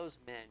 none of those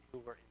men who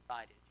were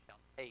invited shall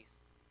taste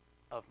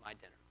of my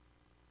dinner.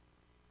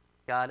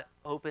 God,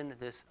 open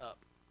this up.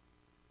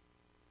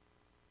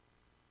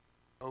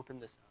 Open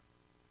this up.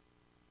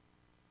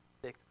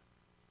 Convict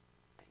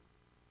us.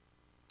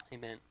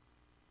 Amen.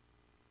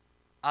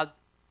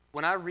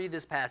 When I read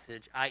this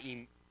passage,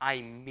 I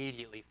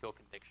immediately feel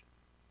conviction.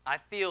 I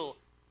feel,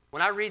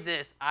 when I read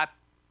this,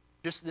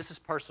 this is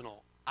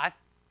personal.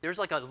 There's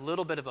like a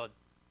little bit of a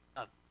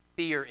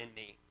fear in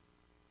me.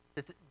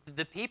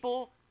 The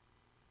people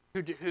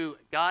who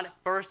God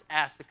first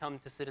asked to come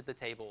to sit at the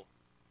table,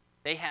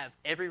 they have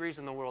every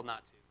reason in the world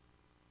not to.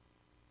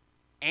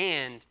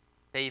 And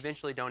they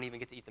eventually don't even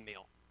get to eat the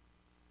meal.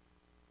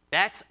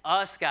 That's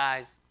us,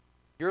 guys.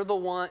 We are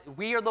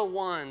the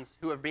ones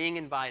who are being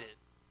invited.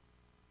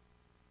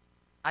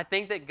 I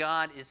think that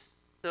God is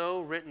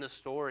so written the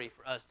story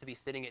for us to be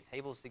sitting at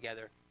tables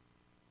together,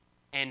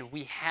 and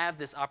we have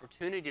this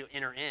opportunity to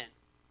enter in.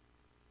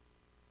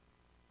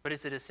 But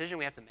it's a decision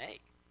we have to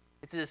make.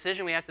 It's a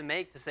decision we have to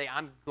make to say,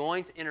 I'm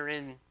going to enter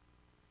into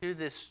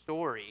this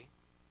story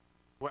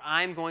where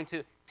I'm going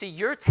to... See,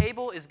 your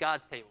table is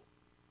God's table.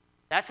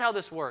 That's how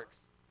this works.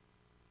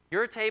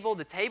 Your table,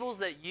 the tables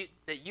that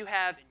you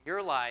have in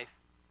your life,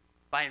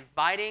 by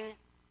inviting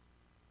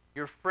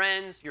your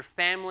friends, your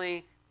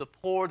family, the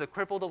poor, the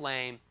crippled, the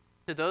lame,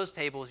 to those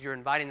tables, you're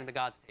inviting them to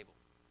God's table.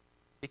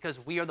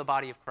 Because we are the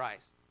body of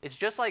Christ. It's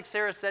just like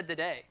Sarah said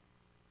today.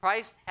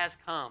 Christ has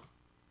come,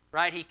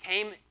 right? He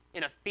came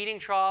in a feeding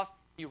trough.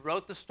 He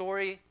wrote the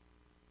story.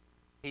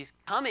 He's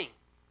coming.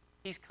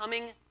 He's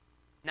coming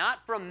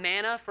not from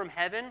manna from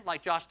heaven,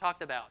 like Josh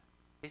talked about.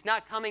 He's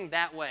not coming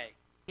that way.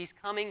 He's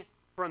coming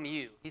from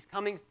you. He's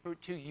coming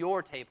to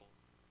your tables.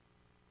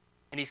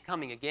 And he's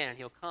coming again, and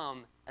he'll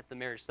come at the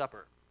marriage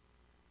supper.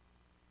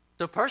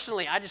 So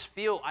personally, I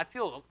feel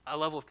a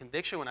level of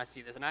conviction when I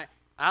see this. And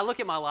I look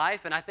at my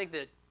life, and I think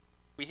that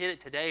we hit it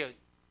today.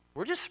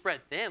 We're just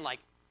spread thin.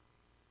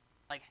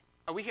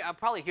 I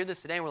probably hear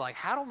this today, and we're like,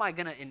 how am I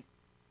going to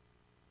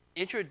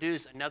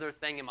introduce another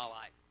thing in my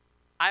life?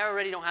 I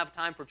already don't have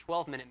time for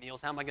 12-minute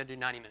meals. How am I going to do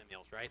 90-minute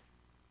meals, right?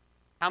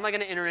 How am I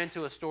going to enter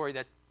into a story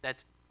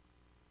that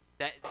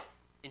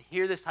and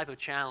hear this type of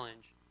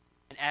challenge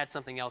and add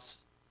something else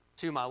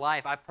to my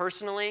life?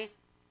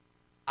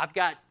 I've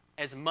got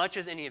as much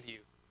as any of you.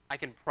 I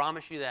can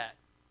promise you that.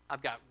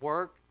 I've got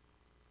work,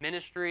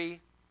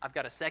 ministry, I've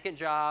got a second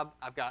job,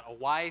 I've got a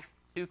wife,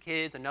 2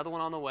 kids, another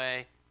one on the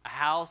way, a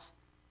house.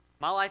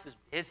 My life is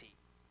busy,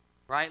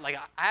 right? Like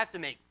I have to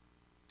make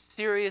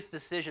serious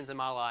decisions in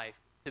my life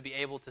to be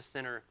able to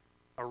center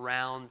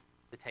around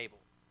the table.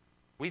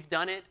 We've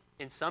done it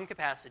in some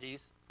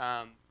capacities.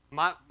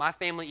 My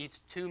family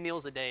eats 2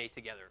 meals a day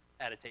together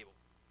at a table.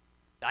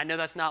 I know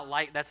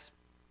that's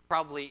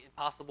probably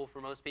impossible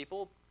for most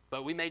people,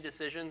 but we made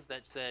decisions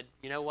that said,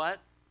 you know what?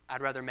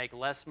 I'd rather make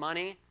less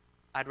money.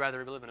 I'd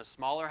rather live in a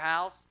smaller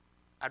house.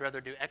 I'd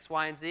rather do X,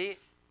 Y, and Z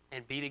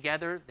and be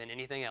together than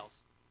anything else.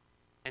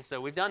 And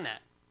so we've done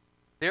that.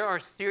 There are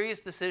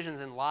serious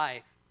decisions in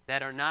life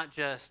that are not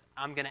just,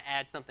 I'm going to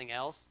add something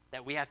else,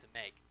 that we have to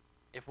make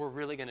if we're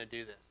really going to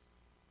do this.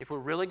 If we're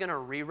really going to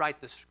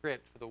rewrite the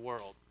script for the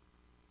world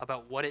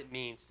about what it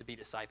means to be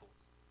disciples.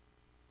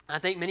 And I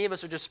think many of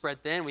us are just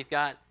spread thin. We've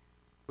got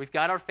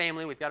our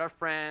family, we've got our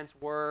friends,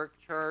 work,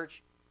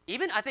 church.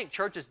 Even I think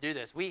churches do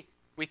this. We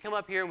come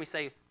up here and we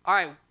say, all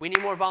right, we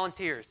need more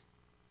volunteers,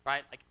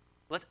 right? Like,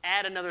 let's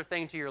add another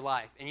thing to your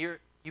life. And you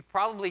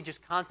probably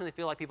just constantly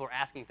feel like people are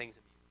asking things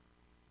of you.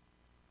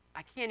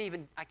 I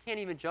can't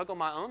even juggle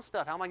my own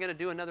stuff. How am I going to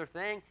do another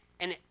thing?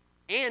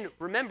 And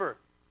remember,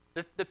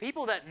 the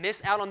people that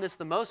miss out on this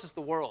the most is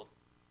the world.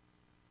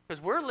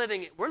 Because we're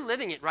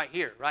living it right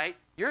here, right?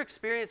 You're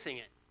experiencing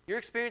it. You're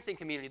experiencing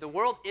community. The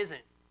world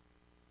isn't,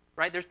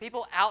 right? There's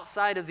people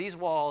outside of these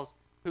walls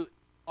who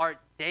are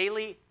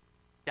daily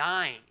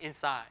dying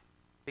inside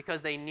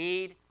because they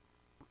need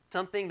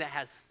something that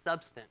has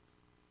substance.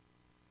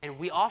 And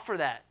we offer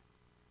that.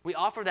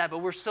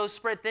 But we're so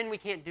spread thin we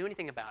can't do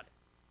anything about it.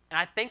 And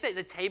I think that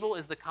the table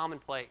is the common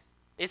place.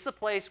 It's the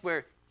place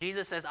where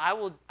Jesus says,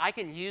 I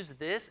can use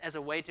this as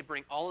a way to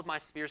bring all of my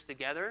spheres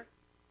together,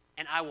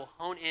 and I will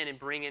hone in and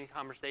bring in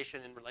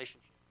conversation and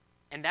relationship.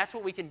 And that's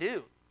what we can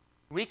do.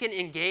 We can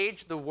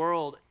engage the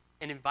world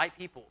and invite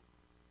people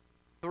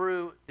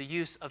through the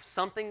use of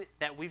something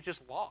that we've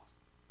just lost.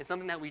 It's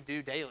something that we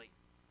do daily.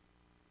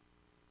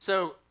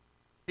 So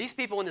these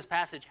people in this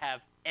passage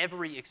have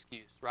every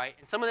excuse, right?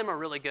 And some of them are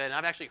really good, and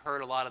I've actually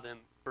heard a lot of them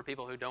for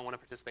people who don't want to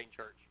participate in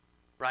church,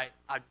 right?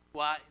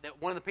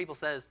 One of the people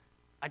says,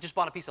 I just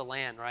bought a piece of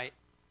land, right?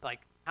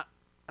 Like,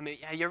 I mean,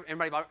 have you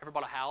ever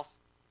bought a house?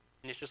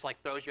 And it's just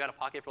like throws you out of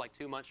pocket for like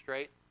 2 months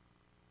straight?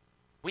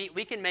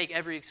 We can make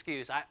every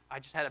excuse. I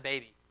just had a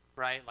baby,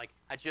 right? Like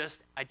I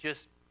just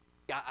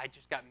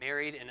got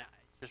married, and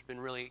it's just been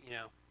really,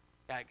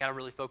 got to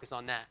really focus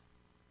on that.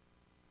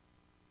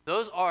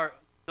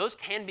 Those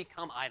can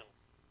become idols.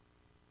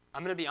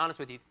 I'm going to be honest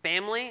with you.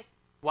 Family,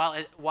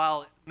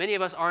 while many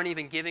of us aren't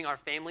even giving our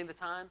family the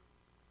time,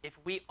 if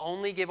we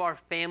only give our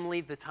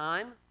family the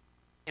time,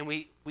 and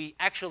we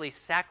actually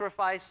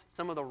sacrifice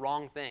some of the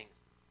wrong things,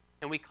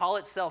 and we call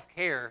it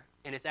self-care,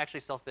 and it's actually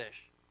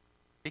selfish,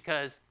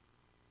 because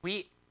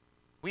we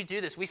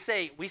do this. We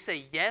say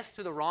yes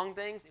to the wrong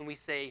things, and we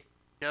say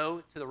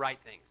no to the right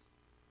things.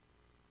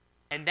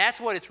 And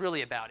that's what it's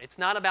really about. It's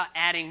not about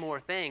adding more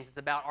things. It's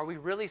about, are we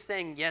really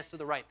saying yes to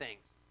the right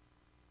things?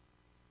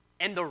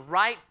 And the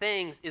right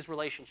things is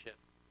relationship.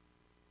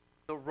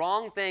 The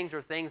wrong things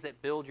are things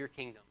that build your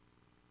kingdom.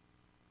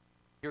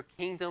 Your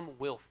kingdom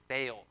will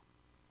fail.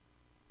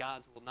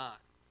 God's will not.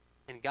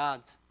 And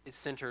God's is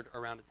centered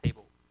around a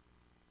table.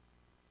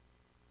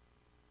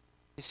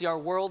 You see, our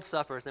world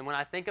suffers, and when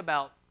I think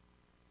about,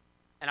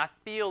 and I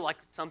feel like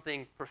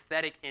something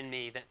prophetic in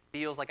me that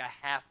feels like I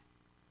have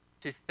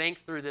to think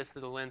through this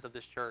through the lens of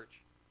this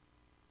church.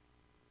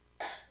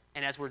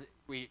 And as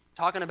we're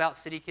talking about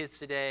City Kids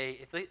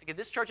today, if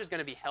this church is going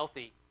to be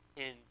healthy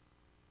in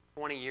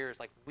 20 years,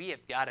 like, we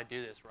have got to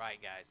do this right,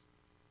 guys.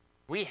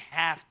 We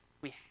have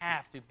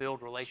to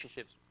build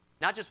relationships,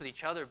 not just with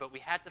each other, but we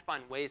have to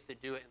find ways to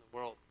do it in the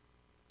world.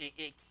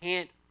 It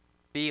can't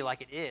be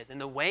like it is.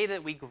 And the way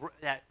that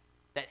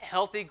that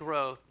healthy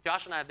growth,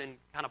 Josh and I have been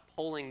kind of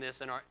polling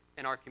this in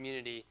our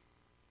community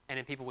and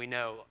in people we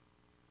know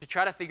to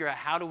try to figure out,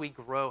 how do we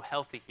grow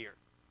healthy here?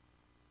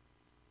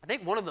 I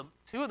think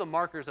two of the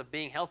markers of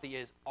being healthy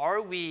is,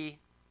 are we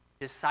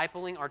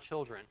discipling our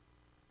children?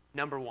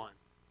 Number one,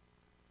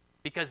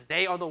 because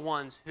they are the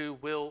ones who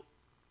will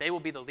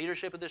be the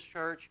leadership of this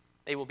church.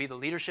 They will be the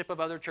leadership of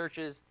other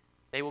churches.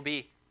 They will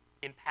be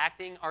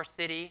impacting our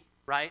city,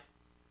 right?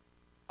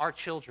 Our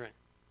children.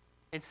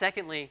 And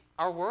secondly,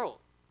 our world.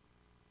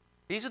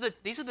 These are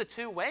the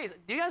two ways.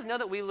 Do you guys know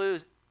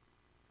that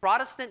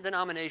Protestant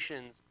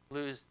denominations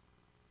lose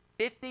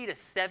 50 to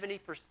 70%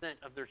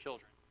 of their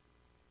children?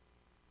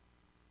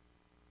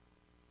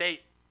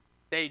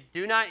 They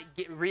do not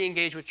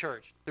re-engage with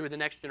church through the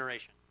next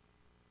generation.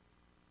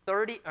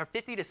 50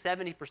 to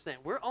 70%.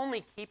 We're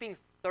only keeping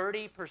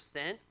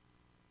 30%.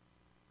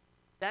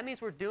 That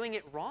means we're doing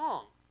it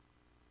wrong.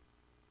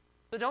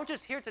 So don't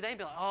just hear today and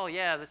be like, oh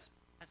yeah, that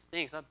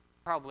stinks. I'm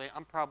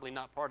probably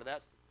not part of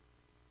that.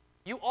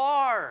 You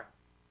are.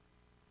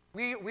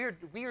 We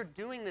are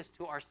doing this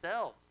to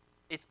ourselves.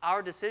 It's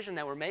our decision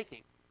that we're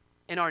making.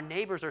 And our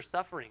neighbors are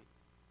suffering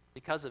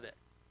because of it.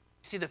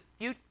 You see,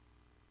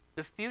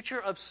 the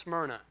future of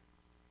Smyrna,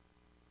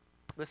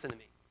 listen to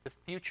me, the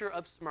future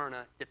of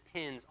Smyrna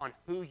depends on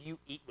who you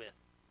eat with.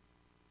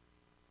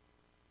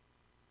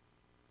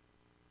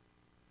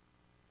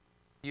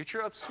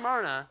 Future of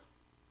Smyrna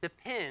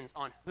depends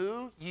on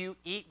who you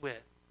eat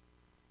with.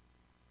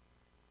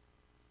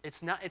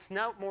 It's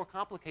not more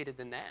complicated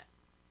than that.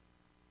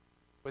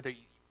 Whether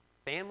you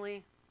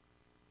family,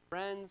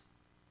 friends,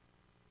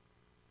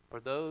 or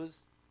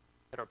those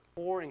that are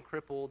poor and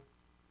crippled,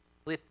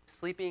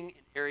 sleeping in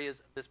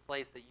areas of this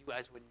place that you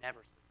guys would never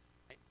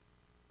sleep. Right?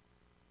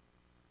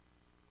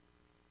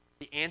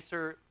 The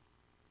answer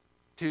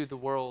to the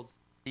world's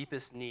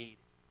deepest need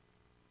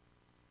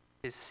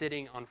is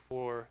sitting on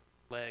 4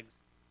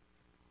 legs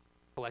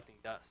collecting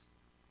dust.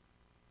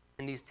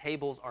 And these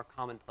tables are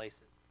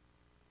commonplaces.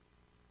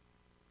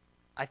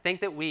 I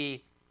think that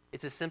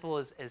it's as simple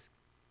as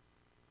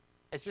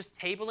just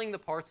tabling the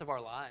parts of our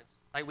lives.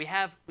 Like we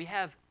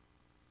have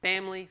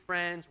family,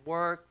 friends,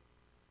 work.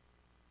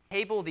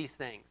 Table these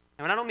things.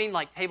 And I don't mean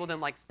like table them,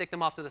 like stick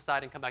them off to the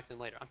side and come back to them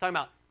later. I'm talking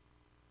about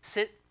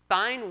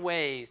find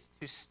ways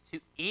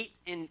to eat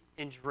and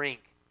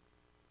drink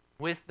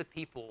with the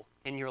people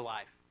in your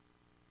life.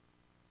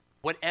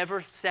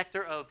 Whatever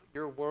sector of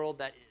your world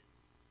that is,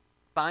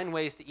 find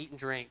ways to eat and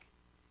drink,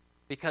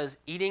 because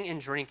eating and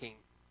drinking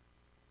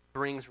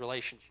brings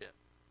relationship.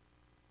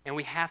 And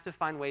we have to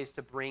find ways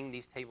to bring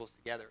these tables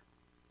together.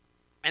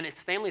 And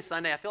it's Family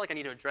Sunday. I feel like I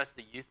need to address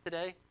the youth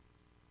today.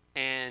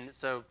 And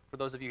so for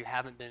those of you who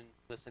haven't been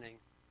listening,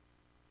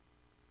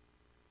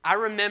 I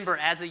remember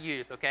as a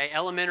youth, okay,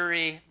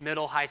 elementary,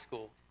 middle, high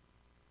school,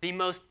 the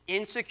most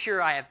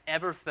insecure I have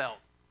ever felt,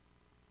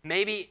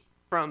 maybe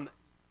from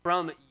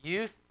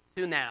youth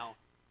to now,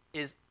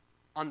 is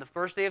on the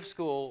first day of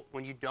school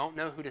when you don't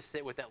know who to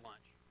sit with at lunch.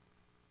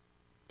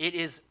 It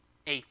is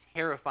a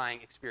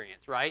terrifying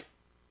experience, right?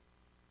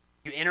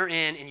 You enter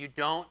in and you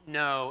don't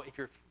know if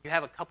you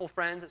have a couple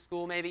friends at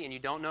school maybe, and you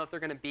don't know if they're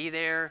going to be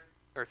there,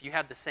 or if you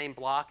have the same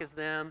block as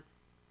them.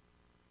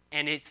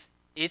 And it's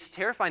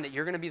terrifying that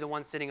you're going to be the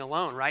one sitting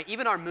alone, right?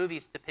 Even our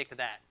movies depict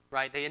that,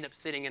 right? They end up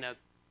sitting in a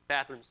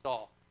bathroom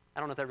stall.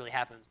 I don't know if that really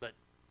happens, but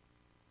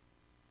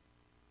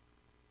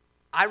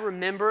I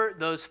remember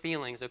those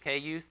feelings, okay,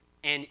 youth?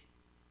 And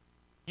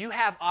you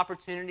have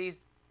opportunities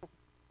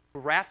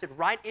grafted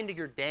right into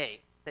your day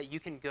that you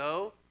can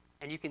go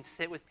and you can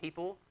sit with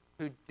people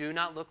who do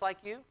not look like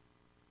you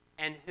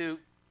and who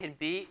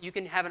you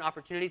can have an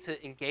opportunity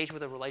to engage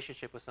with a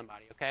relationship with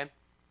somebody, okay?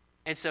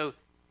 And so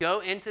go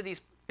into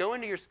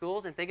your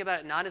schools and think about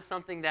it not as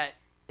something that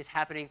is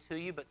happening to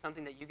you, but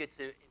something that you get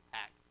to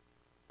impact,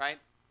 right?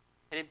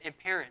 And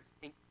parents,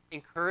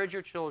 encourage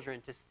your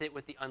children to sit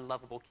with the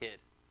unlovable kid.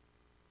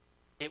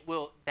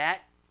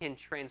 That can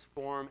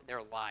transform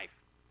their life.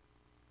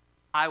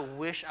 I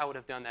wish I would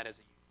have done that as a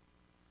youth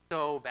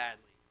so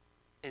badly.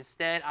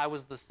 Instead, I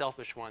was the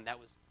selfish one that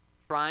was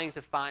trying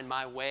to find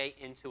my way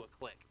into a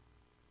clique.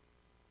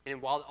 And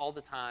while all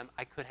the time,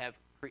 I could have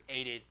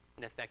created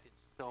and affected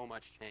so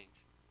much change.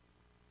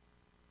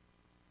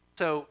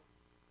 So,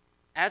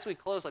 as we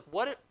close, like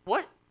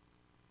what?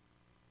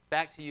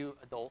 Back to you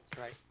adults,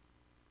 right?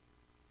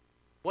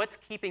 What's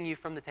keeping you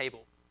from the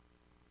table?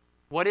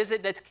 What is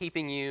it that's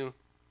keeping you?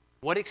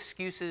 What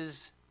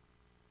excuses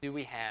do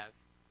we have?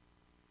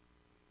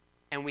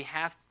 And we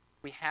have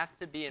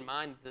to be in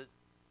mind that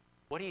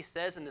what he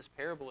says in this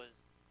parable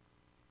is,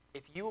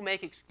 if you will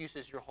make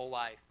excuses your whole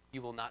life,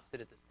 you will not sit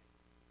at this table.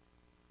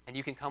 And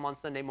you can come on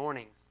Sunday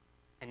mornings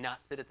and not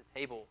sit at the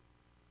table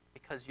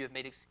because you have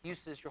made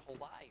excuses your whole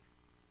life.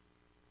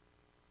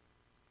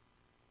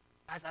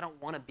 Guys, I don't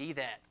want to be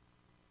that.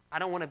 I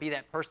don't want to be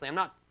that personally.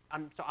 I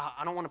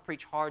don't want to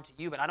preach hard to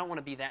you, but I don't want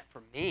to be that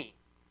for me.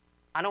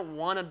 I don't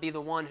want to be the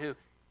one who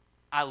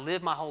I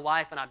lived my whole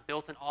life and I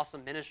built an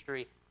awesome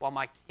ministry while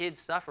my kids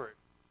suffered.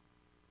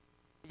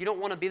 You don't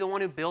want to be the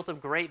one who built a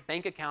great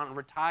bank account and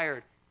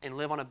retired and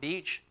live on a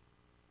beach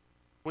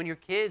when your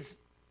kids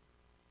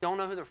don't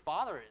know who their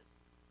father is.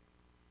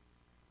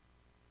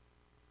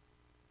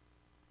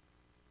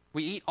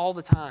 We eat all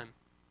the time.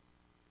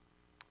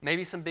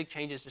 Maybe some big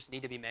changes just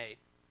need to be made.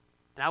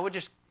 And I would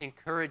just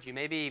encourage you,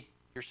 maybe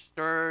you're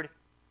stirred,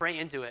 pray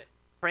into it.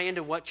 Pray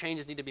into what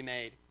changes need to be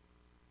made.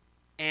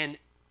 And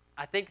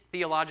I think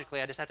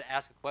theologically, I just have to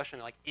ask a question,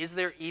 like, is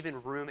there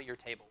even room at your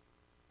table?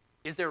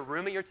 Is there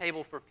room at your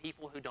table for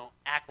people who don't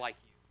act like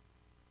you?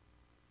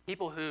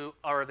 People who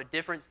are of a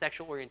different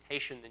sexual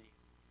orientation than you?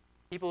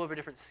 People who have a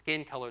different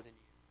skin color than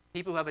you?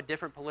 People who have a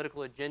different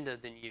political agenda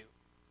than you?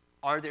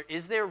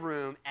 Is there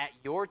room at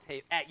your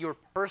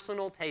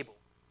personal table?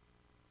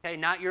 Okay,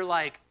 not your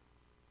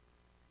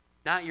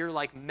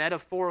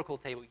metaphorical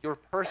table. Your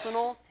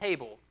personal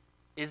table.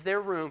 Is there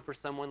room for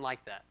someone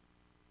like that?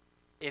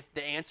 If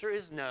the answer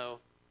is no,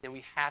 then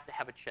we have to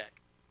have a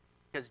check,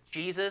 because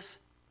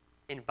Jesus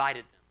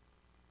invited them.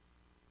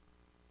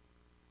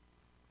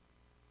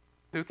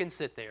 Who can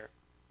sit there?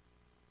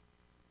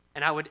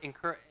 And I would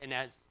encourage, and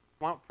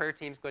why don't prayer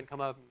teams go ahead and come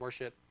up and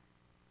worship?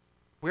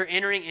 We're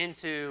entering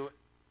into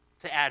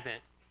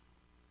Advent,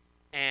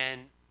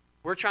 and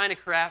we're trying to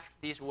craft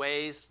these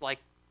ways, like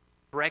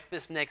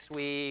breakfast next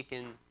week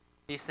and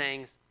these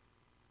things,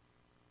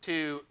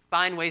 to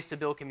find ways to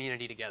build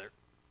community together.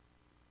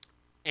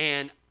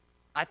 And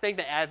I think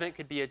that Advent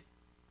could be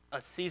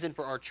a season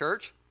for our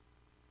church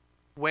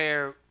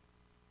where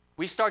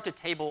we start to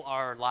table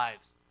our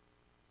lives.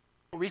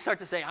 We start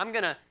to say, I'm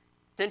going to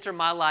center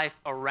my life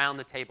around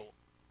the table.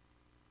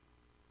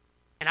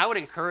 And I would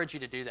encourage you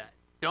to do that.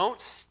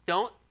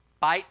 Don't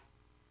bite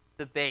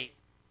the bait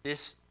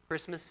this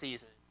Christmas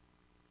season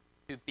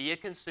to be a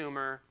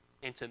consumer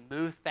and to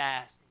move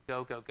fast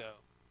and go.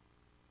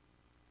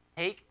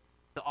 Take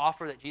the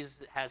offer that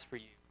Jesus has for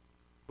you,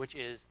 which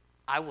is,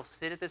 I will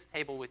sit at this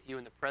table with you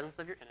in the presence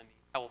of your enemies.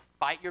 I will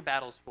fight your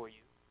battles for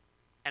you,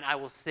 and I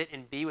will sit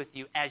and be with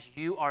you as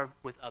you are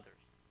with others.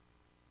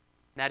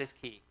 And that is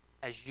key,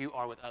 as you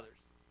are with others.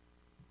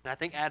 And I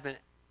think Advent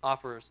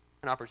offers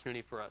an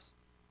opportunity for us.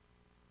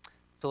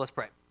 So let's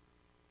pray.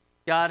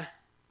 God,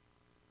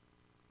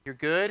 you're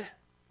good.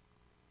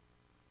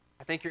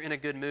 I think you're in a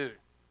good mood.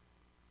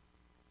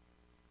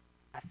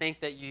 I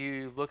think that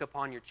you look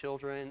upon your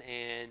children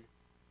and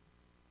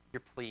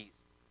you're pleased.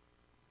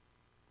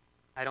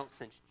 I don't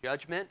sense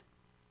judgment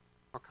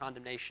or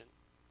condemnation.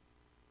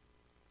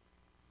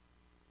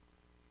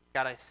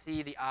 God, I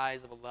see the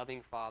eyes of a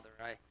loving Father.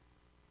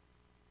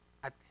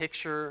 I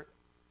picture,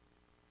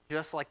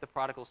 just like the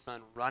prodigal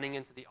son, running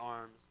into the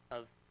arms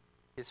of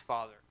his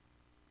father.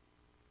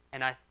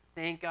 And I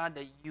thank God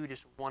that you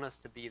just want us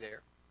to be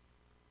there.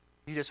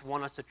 You just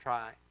want us to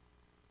try.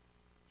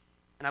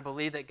 And I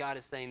believe that God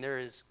is saying there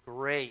is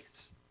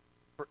grace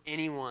for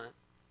anyone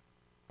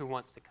who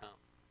wants to come.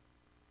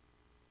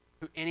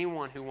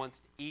 Anyone who wants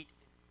to eat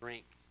and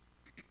drink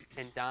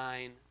and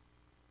dine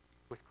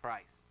with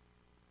Christ.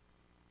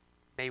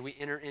 May we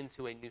enter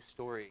into a new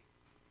story.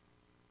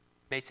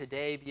 May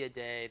today be a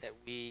day that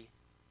we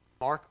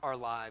mark our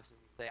lives and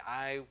we say,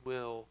 I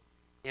will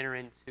enter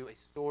into a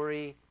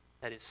story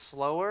that is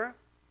slower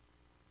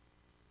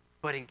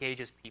but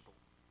engages people.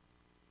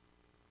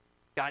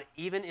 God,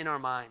 even in our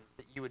minds,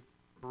 that you would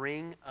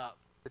bring up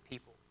the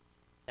people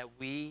that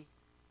we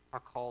are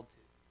called to.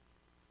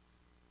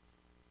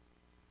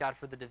 God,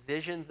 for the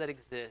divisions that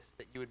exist,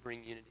 that you would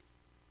bring unity.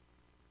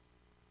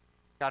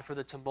 God, for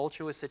the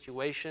tumultuous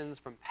situations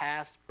from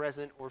past,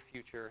 present, or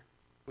future,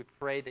 we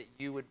pray that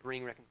you would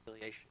bring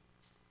reconciliation.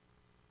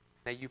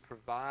 May you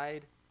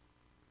provide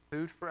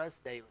food for us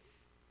daily.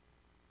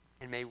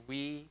 And may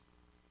we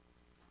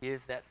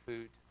give that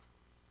food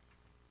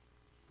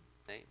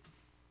in His name.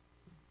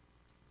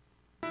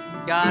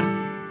 God,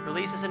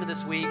 release us into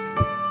this week.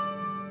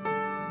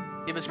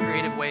 Give us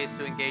creative ways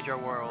to engage our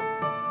world.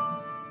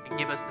 And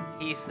give us the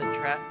peace that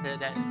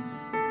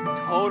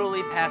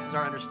totally passes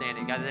our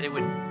understanding. God, that it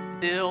would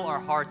fill our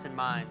hearts and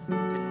minds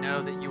to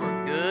know that you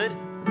are good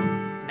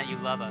and that you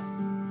love us.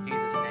 In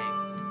Jesus'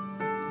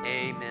 name,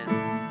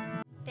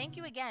 amen. Thank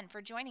you again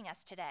for joining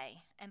us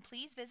today, and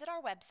please visit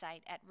our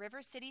website at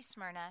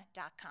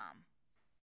rivercitysmyrna.com.